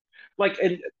 Like,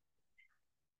 and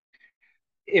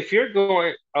if you're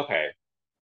going, okay,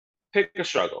 pick a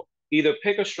struggle. Either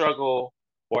pick a struggle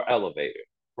or elevate it,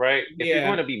 right? If you're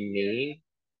going Yeah. to be mean,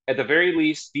 at the very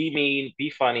least, be mean, be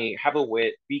funny, have a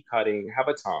wit, be cutting, have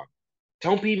a tongue.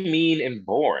 Don't be mean and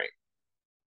boring,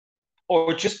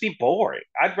 or just be boring.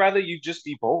 I'd rather you just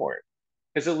be boring,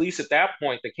 because at least at that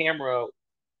point, the camera,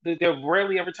 they'll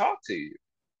rarely ever talk to you.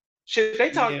 Shit, they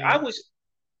talk. Yeah. I was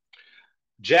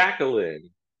Jacqueline,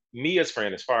 Mia's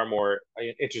friend, is far more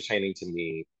entertaining to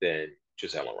me than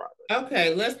Giselle and Robin.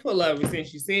 Okay, let's pull over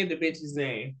since you said the bitch's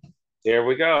name. There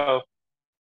we go.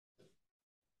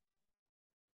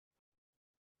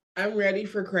 I'm ready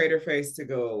for Crater Face to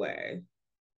go away.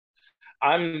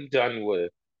 I'm done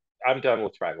with I'm done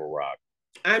with Fraggle Rock.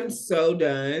 I'm so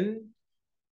done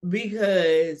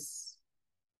because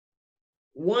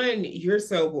one, you're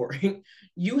so boring.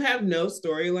 You have no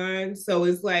storyline. So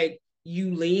it's like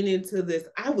you lean into this,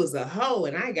 I was a hoe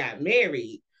and I got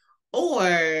married.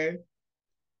 Or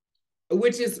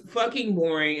which is fucking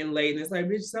boring and late. And it's like,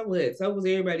 bitch, so what? So was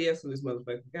everybody else in this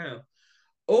motherfucking town.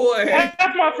 Or Half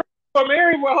my friends were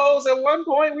married with hoes at one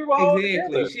point. We were all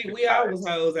exactly. together. Shit, we all was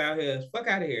hoes out here. Fuck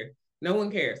out of here. No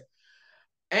one cares.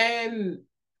 And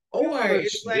We or all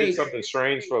it's did like something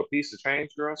strange for a piece of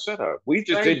change, girl. Shut up. We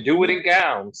just like didn't do it in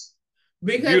gowns.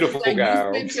 because it's Beautiful like you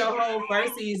spent gowns. your whole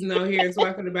first season on here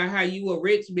talking about how you a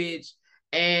rich bitch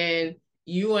and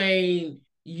you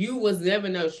was never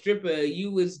no stripper,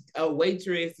 you was a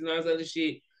waitress and all this other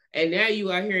shit. And now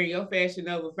you out here in your Fashion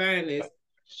Nova finest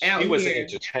She out was an here.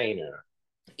 entertainer.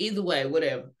 Either way,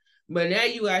 whatever. But now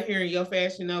you out here in your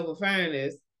Fashion Nova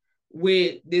finest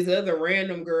with this other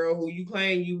random girl who you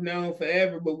claim you've known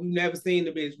forever, but we've never seen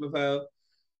the bitch before.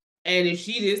 And if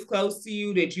she this close to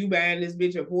you that you buying this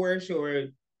bitch a Porsche or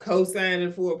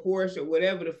co-signing for a Porsche or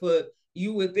whatever the fuck,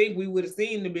 you would think we would have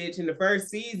seen the bitch in the first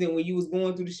season when you was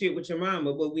going through the shit with your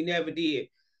mama, but we never did.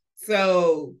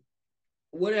 So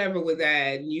whatever with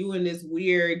that, you and this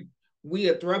weird we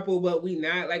a throuple, but we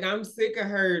not. Like I'm sick of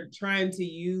her trying to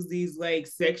use these like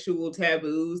sexual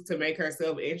taboos to make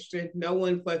herself interesting. No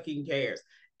one fucking cares.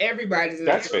 Everybody's in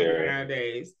a That's throuple fair.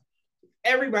 nowadays.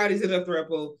 Everybody's in a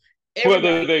throuple. Whether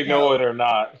Everybody they know knows. it or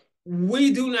not.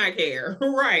 We do not care.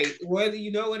 Right. Whether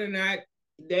you know it or not,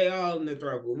 they all in the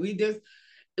throuple. We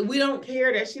don't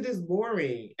care. That shit is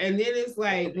boring. And then it's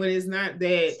like when it's not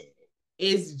that,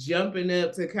 it's jumping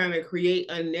up to kind of create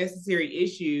unnecessary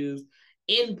issues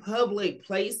in public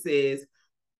places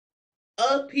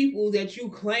of people that you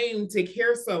claim to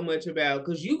care so much about.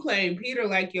 Because you claim Peter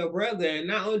like your brother, and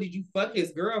not only did you fuck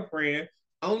his girlfriend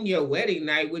on your wedding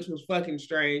night, which was fucking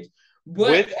strange,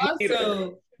 but With Peter.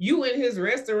 also you in his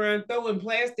restaurant throwing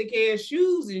plastic ass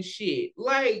shoes and shit.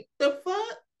 Like the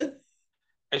fuck?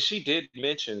 And she did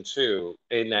mention too,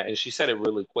 in that, and she said it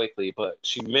really quickly, but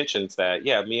she mentions that,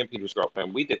 yeah, me and Peter's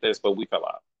girlfriend, we did this, but we fell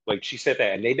out. Like she said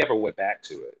that, and they never went back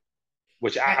to it,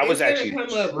 which I was It's gonna actually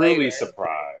come up truly later.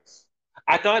 surprised.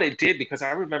 I thought it did because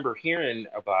I remember hearing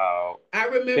about, I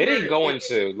they remember didn't go it,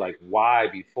 into like why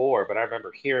before, but I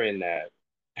remember hearing that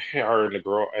her and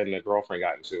the girlfriend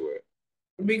got into it.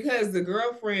 because the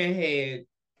girlfriend had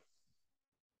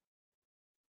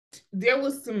there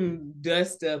was some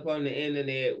dust up on the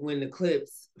internet when the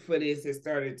clips for this had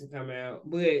started to come out,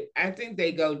 but I think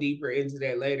they go deeper into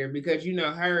that later because you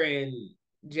know her and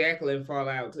Jacqueline fall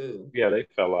out too. Yeah, they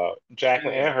fell out.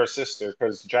 Jacqueline Yeah. and her sister,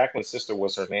 because Jacqueline's sister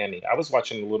was her nanny. I was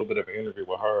watching a little bit of an interview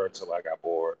with her until I got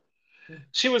bored.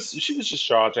 She was just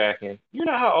jaw jacking. You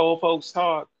know how old folks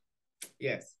talk?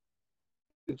 Yes.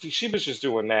 She was just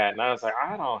doing that, and I was like,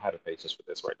 I don't have the patience for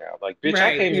this right now. Like, bitch, I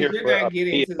Right, came because here you're for a not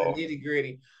getting to the meal. nitty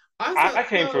gritty. Also, I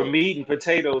came for so meat and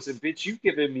potatoes, and bitch, you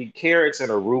giving me carrots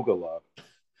and arugula.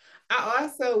 I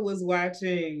also was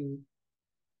watching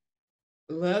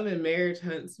Love and Marriage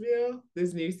Huntsville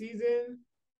this new season.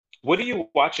 What are you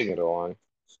watching it on?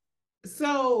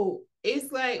 So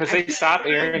it's like Because I they can't stopped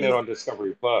find airing it this on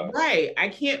Discovery Plus. right. I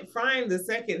can't find the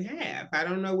second half. I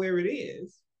don't know where it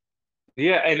is.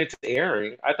 Yeah, and it's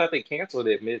airing. I thought they canceled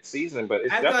it mid-season, but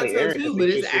it's I thought definitely so airing because too, they but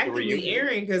it's just did the actively reunion.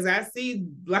 airing because I see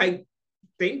like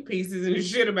think pieces and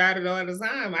shit about it all the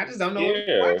time. I just don't know what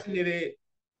we're Yeah. watching it at.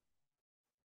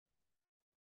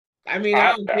 I mean,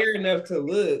 I I don't care enough to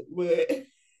look, but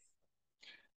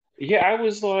yeah, I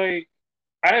was like,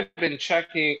 I have been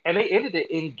checking, and they ended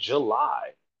it in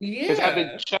July. Because I've been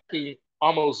Yeah, checking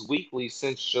almost weekly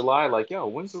since July. Like, yo,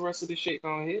 when's the rest of this shit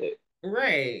gonna hit?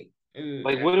 right. And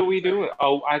Like, I what are was we doing? like,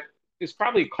 Oh, it's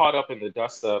probably caught up in the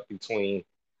dust up between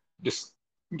Dis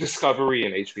Discovery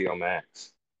and HBO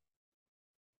Max.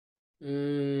 I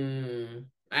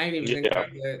didn't even think Yeah,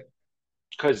 about that.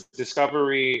 because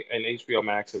Discovery and HBO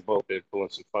Max have both been pulling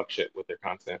some fuck shit with their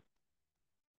content.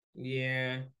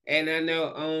 Yeah. And I know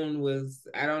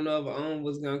I don't know if OWN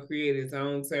was gonna create its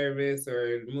own service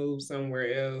or move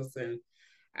somewhere else. And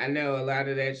I know a lot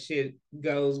of that shit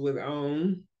goes with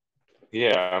OWN.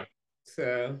 Yeah.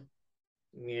 So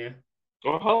yeah.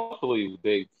 Well, hopefully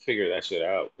they figure that shit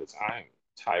out because I'm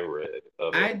tired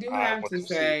of I it. do I have want to to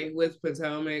see. say with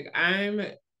Potomac,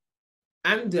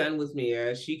 I'm done with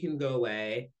Mia. She can go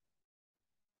away.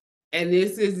 And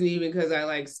this isn't even because I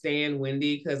like Stan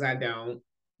Wendy, because I don't.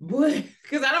 But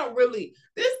because I don't really,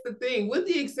 this is the thing, with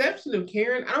the exception of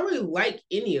Karen, I don't really like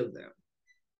any of them.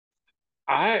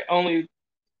 I only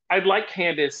I like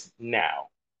Candace now.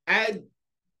 I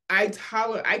I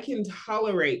can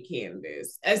tolerate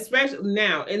Candace, especially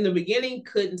now. In the beginning,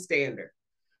 couldn't stand her.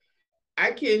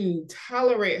 I can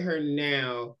tolerate her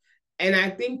now. And I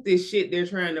think this shit they're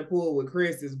trying to pull with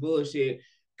Chris is bullshit.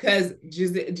 Because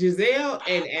Giselle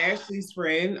and Ashley's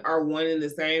friend are one and the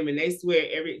same, and they swear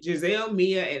Giselle,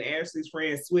 Mia, and Ashley's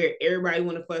friend swear everybody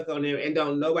want to fuck on them, and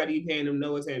don't nobody be paying them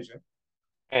no attention.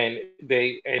 And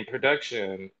they in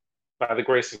production, by the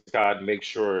grace of God, make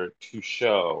sure to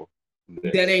show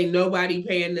That this. ain't nobody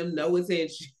paying them no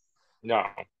attention. No.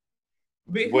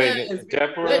 When Because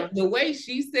Deborah, the way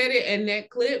she said it and that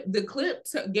clip, the clip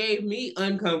gave me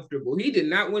uncomfortable. He did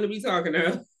not want to be talking to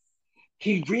her.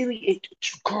 he really,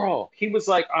 girl, he was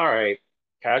like, all right,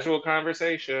 casual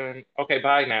conversation. Okay,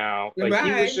 bye now. Like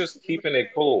he was Bye. just keeping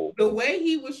it cool. The way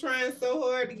he was trying so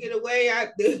hard to get away,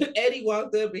 Eddie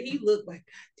walked up and he looked like,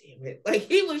 God damn it. Like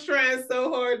he was trying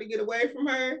so hard to get away from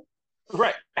her.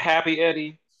 Right. Happy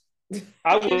Eddie.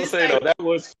 I And will it's say though, like, that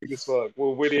was cute as fuck.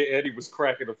 When Eddie was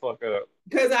cracking the fuck up.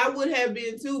 because I would have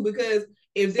been too, because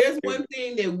if there's one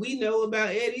thing that we know about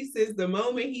Eddie, since the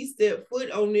moment he stepped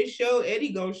foot on this show,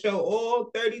 Eddie gonna show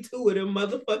all 32 of them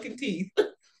motherfucking teeth.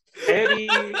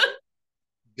 Eddie,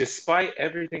 despite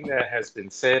everything that has been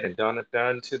said and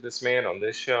done to this man on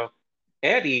this show,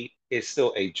 Eddie is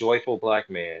still a joyful black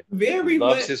man. Very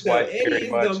Loves much his so. wife Eddie very is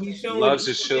gonna much. be showing Loves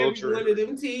each his and every children. one of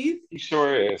them teeth. He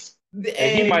sure is. And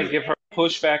he And might give her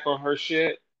pushback on her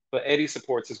shit, but Eddie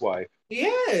supports his wife.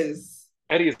 yes,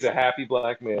 Eddie is a happy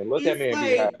black man. Let that it's man be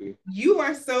like happy. you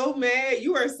are so mad,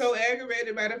 you are so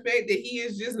aggravated by the fact that he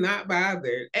is just not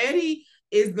bothered. Eddie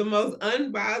is the most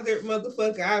unbothered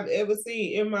motherfucker I've ever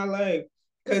seen in my life.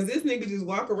 Cause this nigga just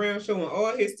walk around showing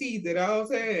all his teeth at all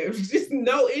times. Just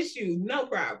no issues, no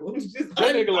problems, just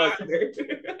That nigga like,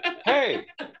 unbothered. hey,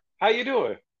 how you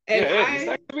doing? Yeah, And Eddie, it's I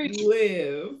nice to meet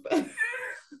you. live.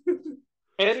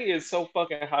 Eddie is so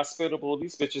fucking hospitable.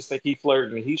 These bitches think he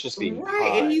flirting and he's just being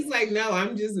Right. And kind. he's like, no,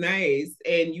 I'm just nice.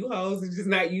 And you hoes are just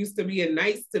not used to being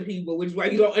nice to people, which is why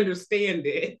you don't understand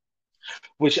it.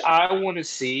 Which I want to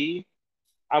see.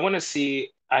 I want to see,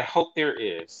 I hope there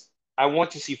is. I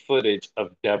want to see footage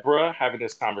of Deborah having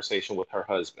this conversation with her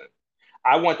husband.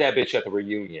 I want that bitch at the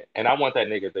reunion, and I want that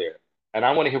nigga there. And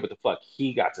I want to hear what the fuck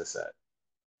he got to say.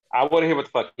 I want to hear what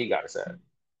the fuck he got to say.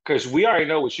 Because we already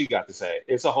know what she got to say.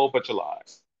 It's a whole bunch of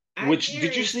lies. I Which,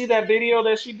 did you guarantee. see that video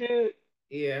that she did?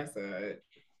 Yeah, I saw it.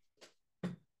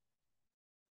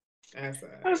 I saw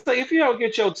I was it. like, if you don't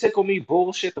get your tickle me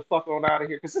bullshit the fuck on out of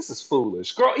here, because this is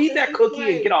foolish. Girl, eat Because that cookie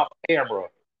and get off camera.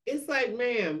 it's like,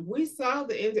 ma'am, we saw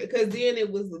the end because then it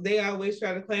was they always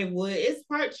try to claim, well, it's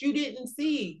parts you didn't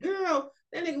see. Girl,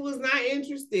 that nigga was not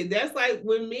interested. That's like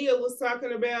when Mia was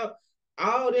talking about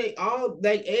all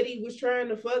like Eddie was trying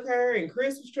to fuck her and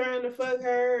Chris was trying to fuck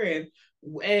her and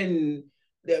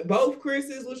both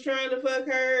Chris's was trying to fuck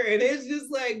her. And it's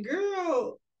just like,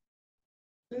 girl,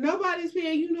 nobody's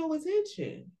paying you no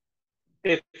attention.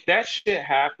 If that shit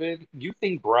happened, you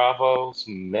think Bravo's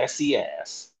messy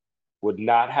ass would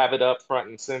not have it up front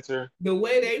and center? The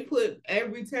way they put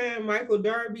every time Michael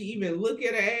Darby even look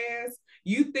at her ass,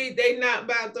 you think they not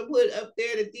about to put up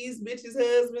there that these bitches'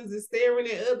 husbands is staring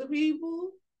at other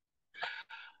people?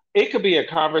 It could be a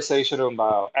conversation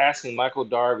about asking Michael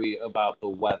Darby about the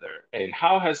weather and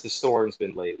how has the storms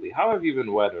been lately? How have you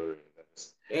been weathering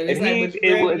this? And And it's like, he but you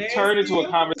it grabbing would ass turn into a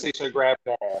still? conversation of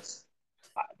grabbing ass.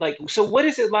 Like, so what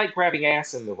is it like grabbing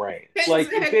ass in the rain? Like,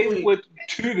 they Exactly. would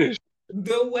do this.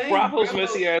 The way Bravo's Bravo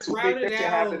messy ass would make trotted that shit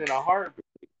happen out, in a heartbeat.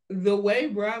 the way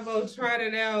Bravo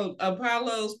trotted out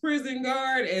Apollo's prison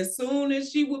guard as soon as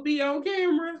she would be on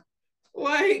camera,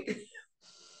 like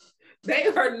They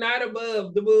are not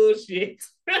above the bullshit.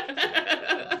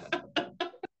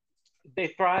 They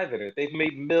thrive in it. They've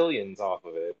made millions off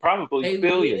of it, probably They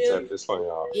billions live at this point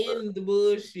off of it. in the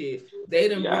bullshit. They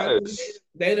done brought this, Yes.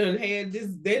 they done had this,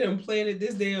 they done planted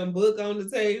this damn book on the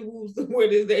table where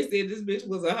they said this bitch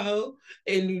was a hoe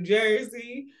in New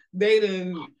Jersey. They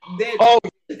done that. Oh,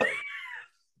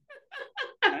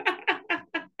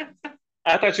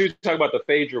 I thought you were talking about the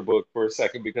Phaedra book for a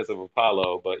second because of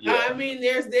Apollo, but yeah. I mean,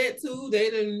 there's that too.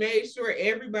 They done made sure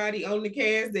everybody on the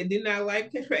cast that did not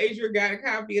like Phaedra got a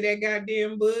copy of that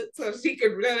goddamn book, so she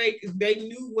could. They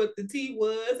knew what the tea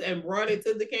was and brought it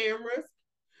to the cameras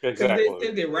because they Exactly.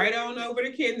 sent it right on over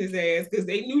to Kendall's ass because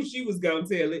they knew she was gonna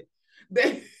tell it.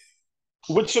 They,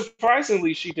 Which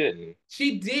surprisingly she didn't.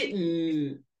 she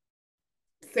didn't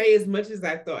say as much as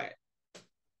I thought,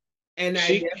 and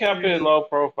She kept it low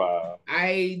profile.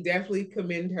 I definitely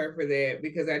commend her for that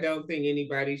because I don't think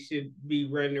anybody should be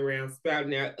running around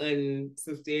spouting out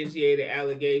unsubstantiated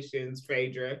allegations,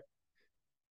 Phaedra.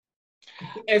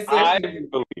 I Especially,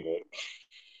 believe it.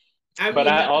 I But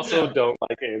mean, I I don't also know. don't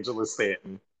like Angela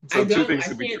Stanton. I So two don't. things I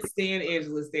to be can't true stand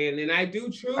Angela Stanton, and I do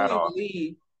at truly all.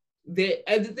 believe that.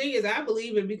 The thing is, I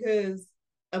believe it because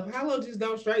Apollo just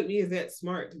don't strike me as that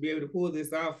smart to be able to pull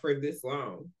this off for this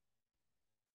long.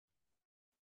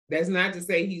 That's not to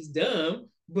say he's dumb,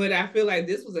 but I feel like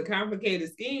this was a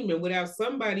complicated scheme, and without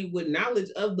somebody with knowledge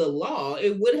of the law,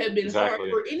 it would have been hard Exactly.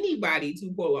 for anybody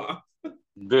to pull off.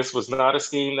 This was not a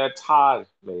scheme that Todd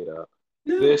made up.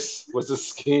 No. This was a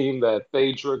scheme that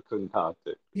Phaedra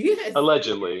concocted. Yes.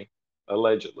 Allegedly.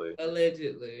 Allegedly.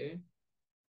 Allegedly.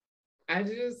 I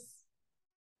just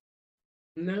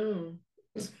no.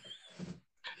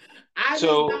 I just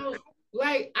So don't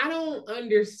like I don't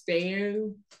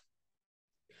understand.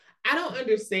 I don't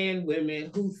understand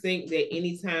women who think that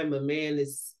anytime a man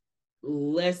is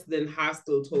less than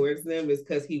hostile towards them is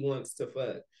because he wants to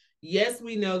fuck. Yes,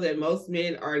 we know that most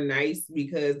men are nice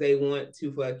because they want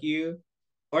to fuck you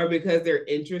or because they're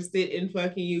interested in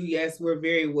fucking you. Yes, we're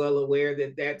very well aware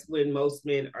that that's when most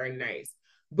men are nice.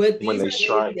 But when these they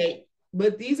are men strike.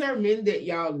 that these are men that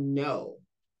y'all know.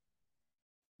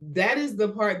 That is the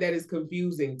part that is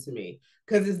confusing to me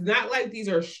because it's not like these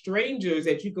are strangers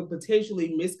that you could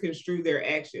potentially misconstrue their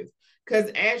actions.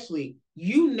 Because Ashley,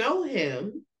 you know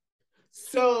him,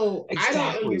 so I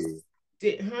don't Exactly.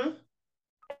 understand, huh?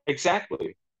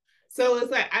 Exactly. So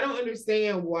it's like I don't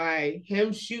understand why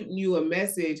him shooting you a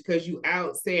message because you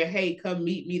out saying, "Hey, come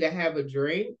meet me to have a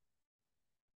drink."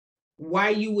 Why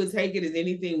you would take it as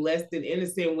anything less than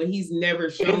innocent when he's never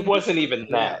shown It you wasn't even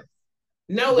anything that. else?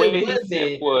 No, What it he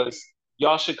said wasn't. was,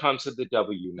 y'all should come to the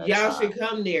W next Y'all time. should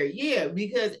come there. Yeah,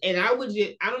 because and I would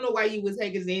just I don't know why you would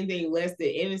take as anything less than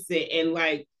innocent and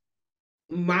like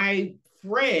my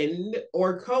friend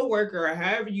or coworker or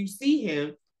however you see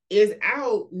him is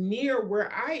out near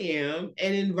where I am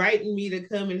and inviting me to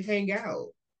come and hang out.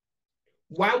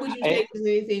 Why would you And take as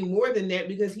anything more than that?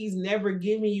 Because he's never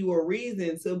given you a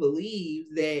reason to believe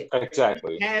that he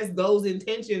exactly. has those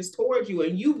intentions towards you.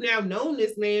 And you've now known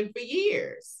this man for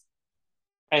years.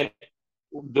 And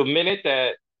the minute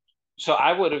that, so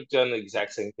I would have done the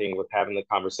exact same thing with having the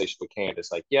conversation with Candace,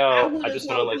 like, I yo, would I have just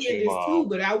want to told let you Candace too, know.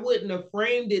 but I wouldn't have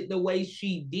framed it the way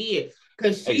she did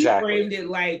because she Exactly. framed it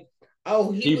like,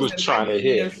 oh, he He was was trying to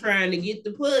inviting me to hit. trying to get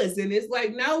the puss. And it's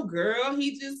like, no, girl.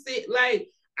 He just said, like,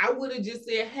 I would have just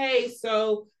said, hey,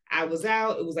 so I was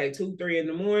out. It was like 2, 3 in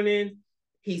the morning.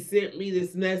 He sent me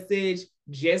this message,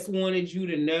 just wanted you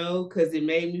to know because it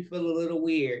made me feel a little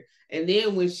weird. And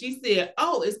then when she said,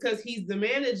 oh, it's because he's the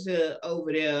manager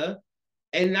over there.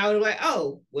 And I was like,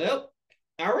 oh, well,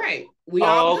 all right, we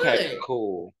all Oh, okay, good.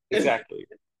 cool. Exactly.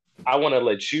 I want to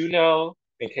let you know,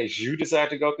 in case you decide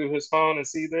to go through his phone and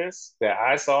see this, that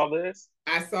I saw this.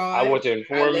 I saw I want it. to I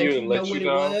inform let you you and know let what you it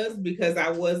know, was because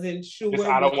I wasn't because sure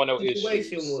I what don't want no the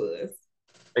situation issues. was.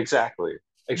 Exactly.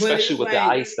 But Especially it's with the like,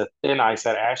 ice, the thin ice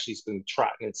that Ashley's been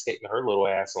trotting and skating her little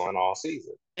ass on all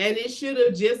season. and it should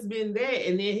have just been that.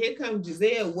 And then here comes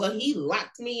Giselle. Well, he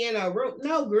locked me in a room.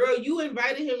 No, girl, you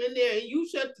invited him in there and you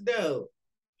shut the door.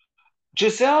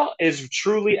 Giselle is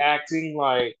truly acting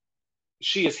like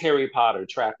she is Harry Potter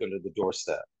trapped under the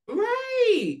doorstep.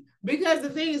 Right. Because the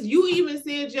thing is, you even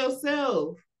said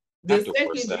yourself, the Not second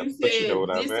doorstep, you but you know said what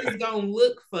I this meant. is gonna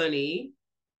look funny,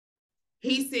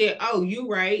 he said, oh, you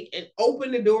right, and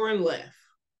opened the door and left.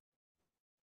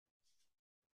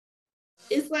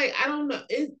 It's like I don't know.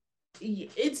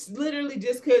 It's literally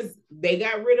just because they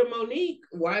got rid of Monique.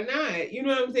 Why not? You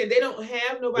know what I'm saying? They don't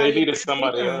have They nobody needed else to pick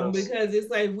somebody on else. because it's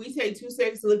like we take 2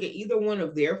 seconds to look at either one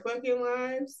of their fucking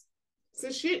lives. It's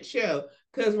a shit show.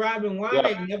 Because Robin Wine Yep.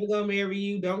 ain't never gonna marry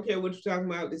you. Don't care what you're talking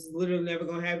about. This is literally never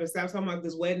gonna happen. Stop talking about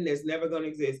this wedding that's never gonna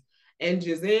exist. And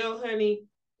Giselle, honey,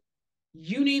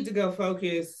 you need to go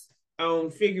focus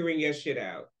on figuring your shit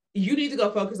out. You need to go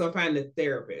focus on finding a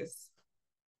therapist.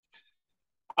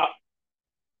 I,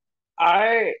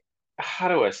 I how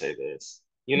do I say this?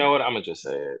 You know what? I'm gonna just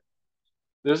say it.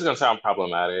 This is gonna sound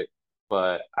problematic,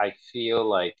 but I feel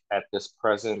like at this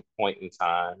present point in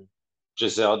time,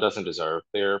 Giselle doesn't deserve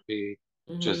therapy.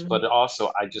 But Mm-hmm. also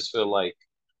I just feel like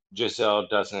Giselle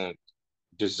doesn't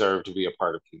deserve to be a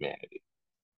part of humanity.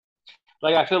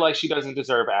 Like I feel like she doesn't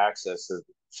deserve access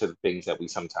to the things that we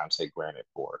sometimes take granted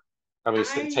for. I mean,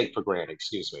 I take for granted,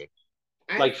 excuse me.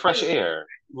 I Like fresh feel air,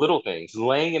 little things,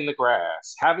 laying in the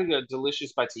grass, having a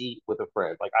delicious bite to eat with a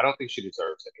friend. Like I don't think she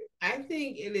deserves it. I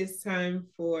think it is time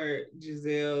for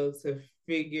Giselle to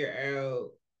figure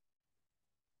out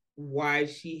why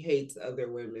she hates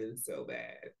other women so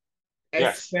bad,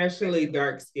 Yes, especially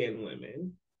dark skinned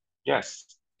women. yes.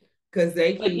 Because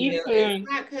they Like can yell, it's even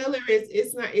not color,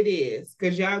 it's not, it is.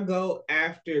 Because y'all go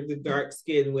after the dark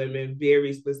skinned women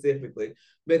very specifically.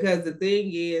 Because the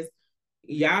thing is,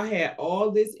 y'all had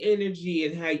all this energy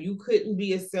and how you couldn't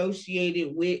be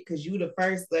associated with because you the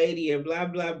first lady and blah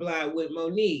blah blah with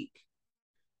Monique.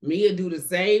 Mia do the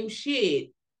same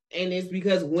shit, and it's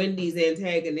because Wendy's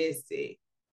antagonistic.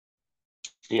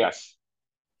 yes,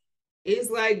 It's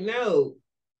like, no,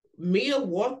 Mia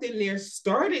walked in there,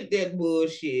 started that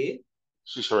bullshit.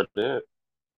 she sure did.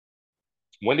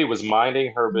 Wendy was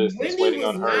minding her business, Wendy waiting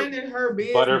was on her minding her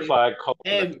business, butterfly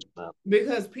coconut and shrimp.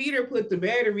 because Peter put the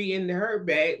battery in her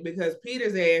back, because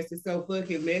Peter's ass is so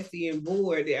fucking messy and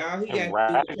bored that all he And got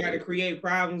to do is try to raggedy. create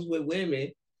problems with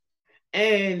women.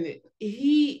 And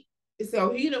he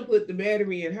done put the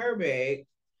battery in her bag.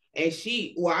 And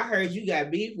well, I heard you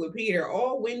got beef with Peter.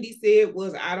 All Wendy said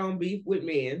was, I don't beef with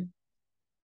men.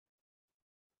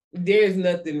 There's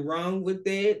nothing wrong with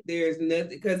that. There's nothing,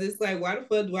 because it's like, why the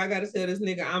fuck do I gotta tell this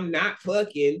nigga I'm not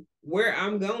fucking where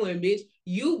I'm going, bitch?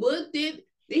 You booked it.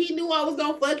 He knew I was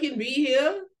gonna fucking be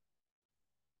here.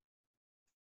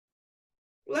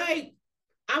 Like,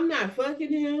 I'm not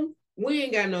fucking him. We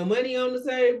ain't got no money on the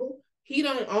table. He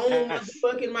don't own Yes.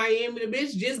 motherfucking Miami. The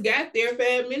bitch just got there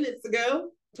 5 minutes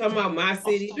ago. Talking about my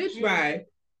city. Also, Bitch, too, bye.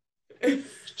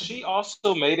 she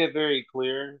also made it very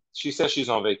clear. She says she's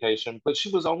on vacation, but she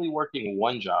was only working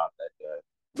one job that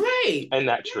day Right. and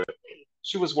that trip.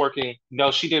 She was working,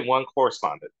 no, she did one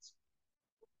correspondence.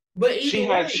 But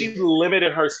either She way,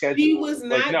 limited her she was schedule.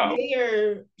 Like, not no,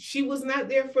 there. She was not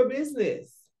there for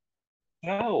business.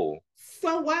 no.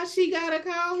 So why she gotta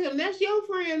call him? That's your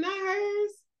friend, not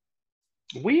hers.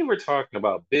 We were talking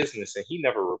about business and he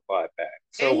never replied back.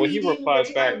 So And when he he didn't replies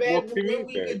reply back, we'll back when we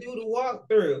communicate. could do the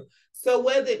walkthrough. So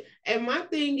whether, and my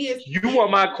thing is, You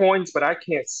want my coins, but I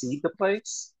can't see the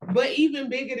place? but even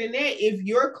bigger than that, if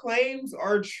your claims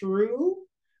are true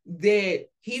that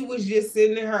he was just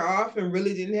sending her off and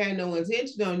really didn't have no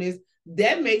intention on this,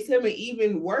 that makes him an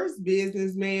even worse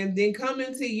businessman than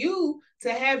coming to you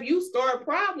to have you start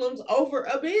problems over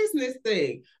a business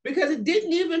thing because it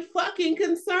didn't even fucking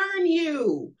concern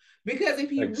you. Because if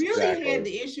he really had Exactly.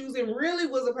 the issues and really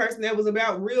was a person that was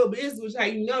about real business, which how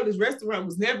you know this restaurant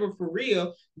was never for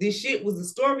real, this shit was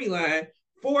a storyline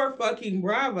for fucking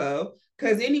Bravo,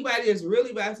 because anybody that's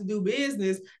really about to do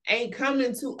business ain't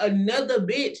coming to another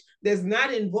bitch that's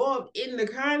not involved in the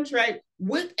contract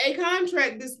with a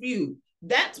contract dispute.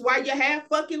 That's why you have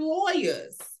fucking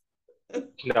lawyers.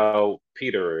 No,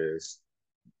 Peter is.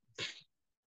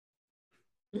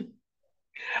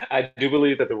 I do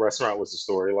believe that the restaurant was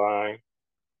the storyline.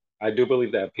 I do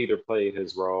believe that Peter played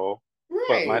his role.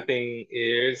 But my Right. thing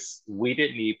is, we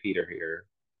didn't need Peter here.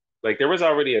 Like, there was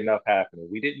already enough happening.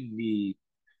 We didn't need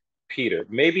Peter.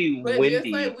 Maybe But just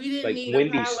like we didn't like need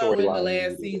Wendy's Apollo in the storyline, we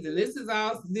last needed it. season, this is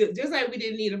all just like we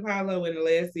didn't need Apollo in the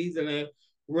last season of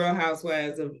Real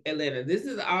Housewives of Atlanta. This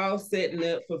is all setting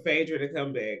up for Phaedra to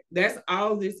come back. That's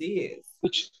all this is.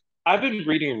 Which I've been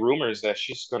reading rumors that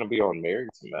she's going to be on Married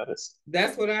to Medicine.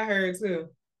 That's what I heard too.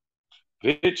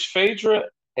 Bitch, Phaedra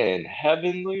and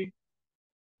Heavenly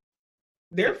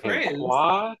They're and friends.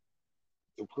 Quad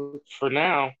for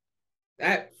now.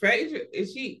 Phaedra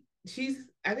is she's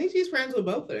I think she's friends with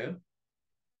both of them.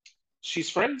 She's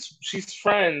friends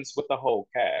with the whole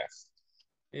cast.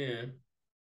 Yeah.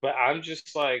 But I'm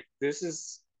just like, this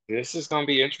is gonna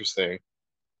be interesting.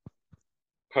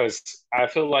 Because I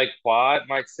feel like Quad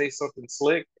might say something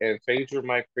slick and Phaedra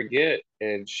might forget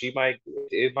and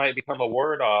it might become a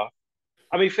word off.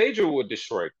 I mean, Phaedra would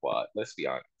destroy Quad, let's be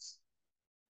honest.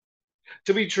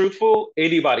 To be truthful,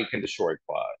 anybody can destroy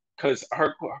Quad because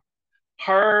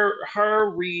her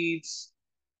reads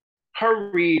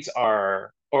her reads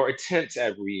are, or attempts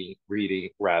at reading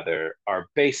rather, are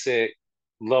basic,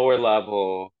 lower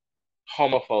level,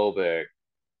 homophobic,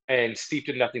 and steeped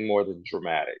in nothing more than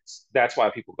dramatics. That's why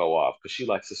people go off, because she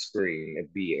likes to scream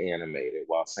and be animated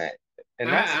while saying it. And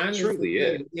that's I honestly truly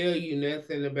it. couldn't tell you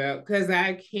nothing about because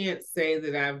I can't say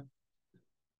that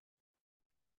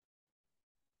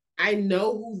I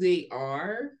know who they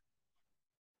are,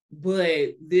 but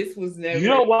this was You never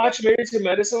don't watch Married to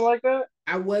Medicine like that?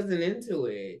 I wasn't into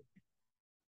it.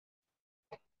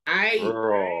 I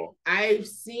Girl, I've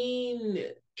seen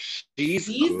she's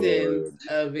seasons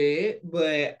good. of it,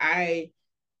 but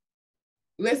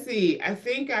let's see, I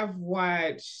think I've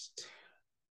watched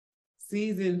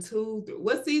season two.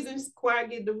 What season Quiet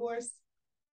get divorced?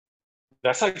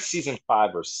 That's like season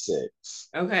 5 or 6.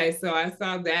 Okay, so I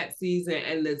saw that season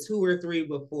and the two or three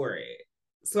before it.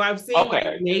 So I've seen like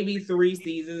Okay. maybe 3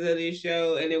 seasons of this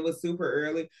show, and it was super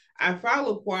early. I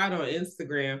follow Quad on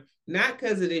Instagram, not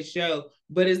because of this show,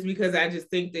 but it's because I just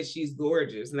think that she's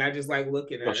gorgeous and I just like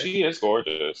looking No, at her. she is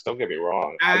gorgeous. Don't get me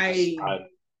wrong. I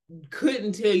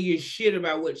couldn't tell you shit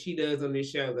about what she does on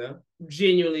this show, though.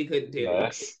 Genuinely couldn't tell you.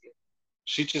 mess.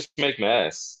 She just make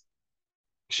mess.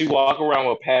 She walk around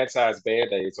with pad-sized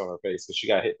band-aids on her face because she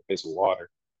got hit in the face with water.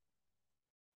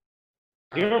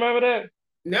 You Oh. remember that?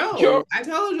 No, Your I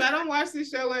told you I don't watch this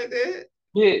show like that.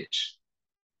 bitch.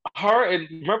 Her and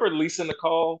remember Lisa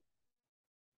Nicole?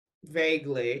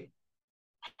 Vaguely.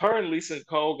 Her and Lisa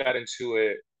Nicole got into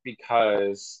it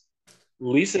because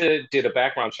Lisa did a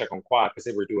background check on Quad because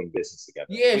they were doing business together,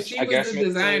 Yeah, which she I was guess the makes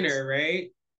sense. designer,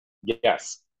 right?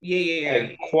 Yes. Yeah, yeah,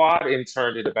 And Quad in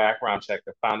turn did a background check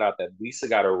and found out that Lisa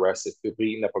got arrested for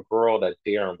beating up a girl that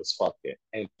Darren was fucking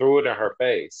and threw it in her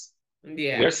face.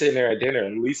 yeah. They're Yeah. sitting there at dinner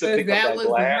and Lisa Because pick up that that was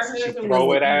glass her and she husband was throw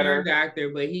the it at ER her. doctor,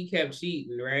 but he kept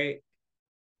cheating, right?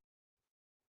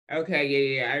 Okay,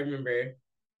 yeah, yeah, I remember.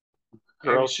 I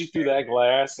Girl, she threw remember. that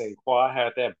glass and Quad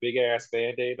had that big ass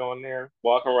band-aid on there,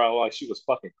 walking around like she was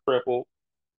fucking crippled.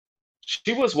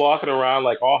 She was walking around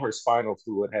like all her spinal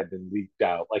fluid had been leaked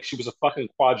out. Like she was a fucking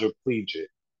quadriplegic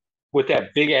with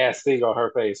that big ass thing on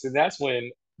her face. And that's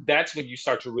when you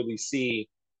start to really see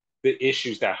the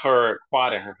issues that her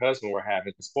Quad and her husband were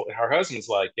having. Because her husband's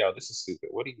like, yo, this is stupid.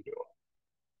 What are you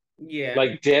doing? Yeah.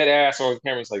 Like dead ass on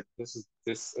camera. He's like, this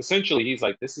essentially he's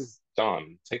like, this is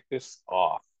done. Take this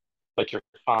off. Like you're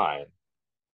fine.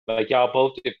 Like y'all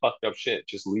both did fucked up shit.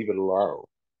 Just leave it alone.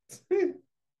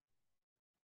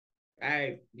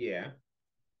 Yeah.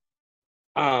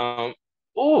 Um,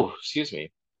 oh, excuse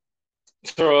me.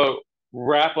 To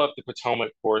wrap up the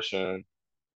Potomac portion,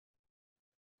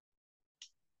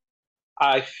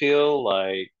 I feel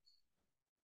like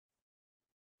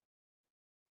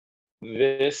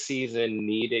this season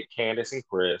needed Candace and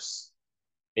Chris.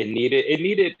 It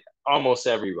needed almost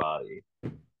everybody.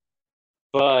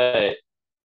 But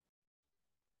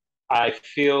I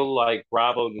feel like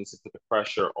Bravo needs to put the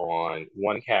pressure on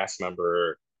one cast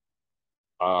member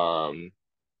um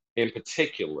in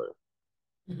particular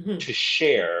to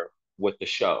share with the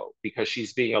show because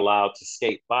she's being allowed to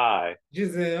skate by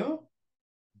Giselle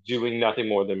doing nothing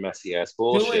more than messy ass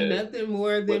doing bullshit nothing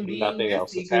more with than being nothing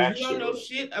else messy because you attached don't to know it.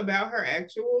 shit about her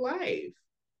actual life.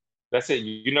 That's it.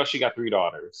 You know she got 3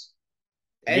 daughters.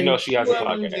 You know And she two has a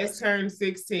of them just podcast. turned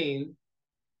 16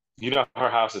 You know her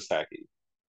house is tacky.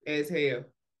 as hell.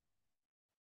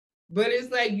 But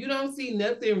it's like you don't see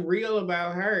nothing real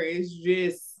about her. It's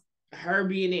just her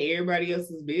being in everybody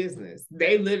else's business.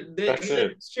 They live That's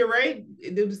it. Sheree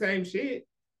do the same shit.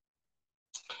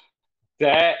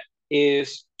 That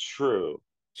is true.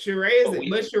 Sheree But is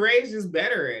but Sheree is just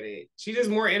better at it. She's just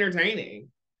more entertaining.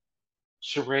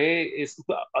 Sheree is,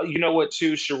 you know what,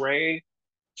 too? Sheree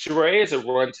is a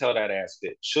run tell that ass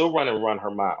bitch. She'll run and run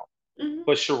her mouth. Mm-hmm.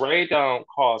 But Sheree don't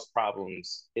cause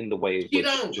problems in the way in She which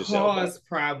don't Giselle does. cause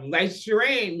problems. Like Sheree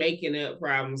ain't making up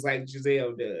problems like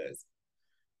Giselle does.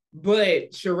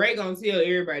 But Sheree gonna tell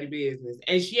everybody business.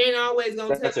 And she ain't always gonna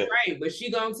tell That's it it. right, but she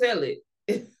gonna tell it.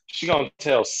 She gonna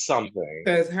tell something.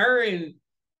 Cause her and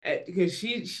because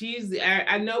she's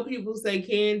I know people say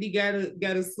Candy got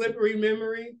a slippery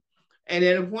memory, and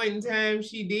at a point in time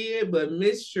she did, but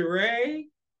Miss Sheree,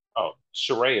 Oh,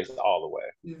 Sheree is all the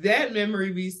way. that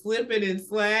memory be slipping and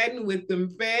sliding with them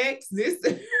facts. This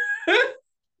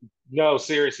No,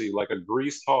 seriously, like a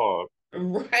greased hog.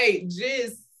 right,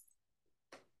 just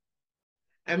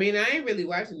I mean, I ain't really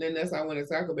watching nothing else I want to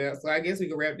talk about, so I guess we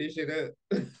can wrap this shit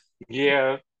up.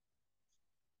 Yeah.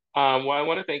 Well, I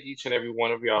want to thank each and every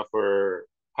one of y'all for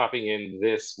popping in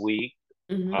this week.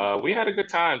 Mm-hmm. We had a good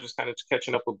time just kind of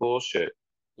catching up with bullshit.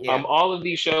 Yeah. All of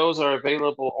these shows are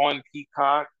available on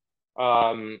Peacock.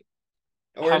 Um,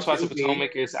 or Housewives of Tubi.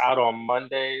 Potomac is out on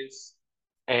Mondays,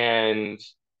 and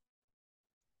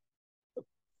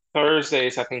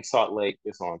Thursdays, I think Salt Lake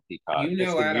is on Peacock. You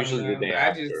It's know, the I don't usually the know. day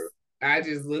after. I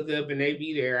just look up and they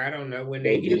be there. I don't know when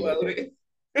they They get be there. loaded.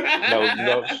 No,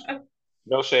 no,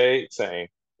 no shade. Same.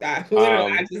 I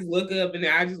Um, just look up and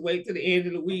I just wait to the end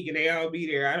of the week and they all be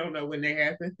there. I don't know when they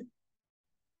happen.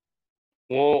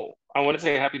 well, I want to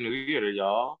say Happy New Year to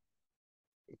y'all.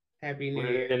 Happy New We're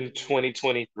Year. in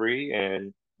 2023,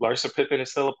 and Larsa Pippen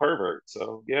is still a pervert.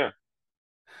 So yeah,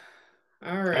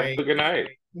 All have right. a good night.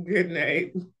 Good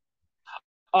night.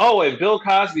 Oh, and Bill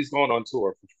Cosby's going on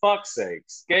tour. For fuck's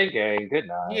sakes, gang, gang. Good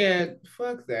night. Yeah,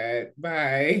 fuck that.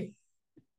 Bye.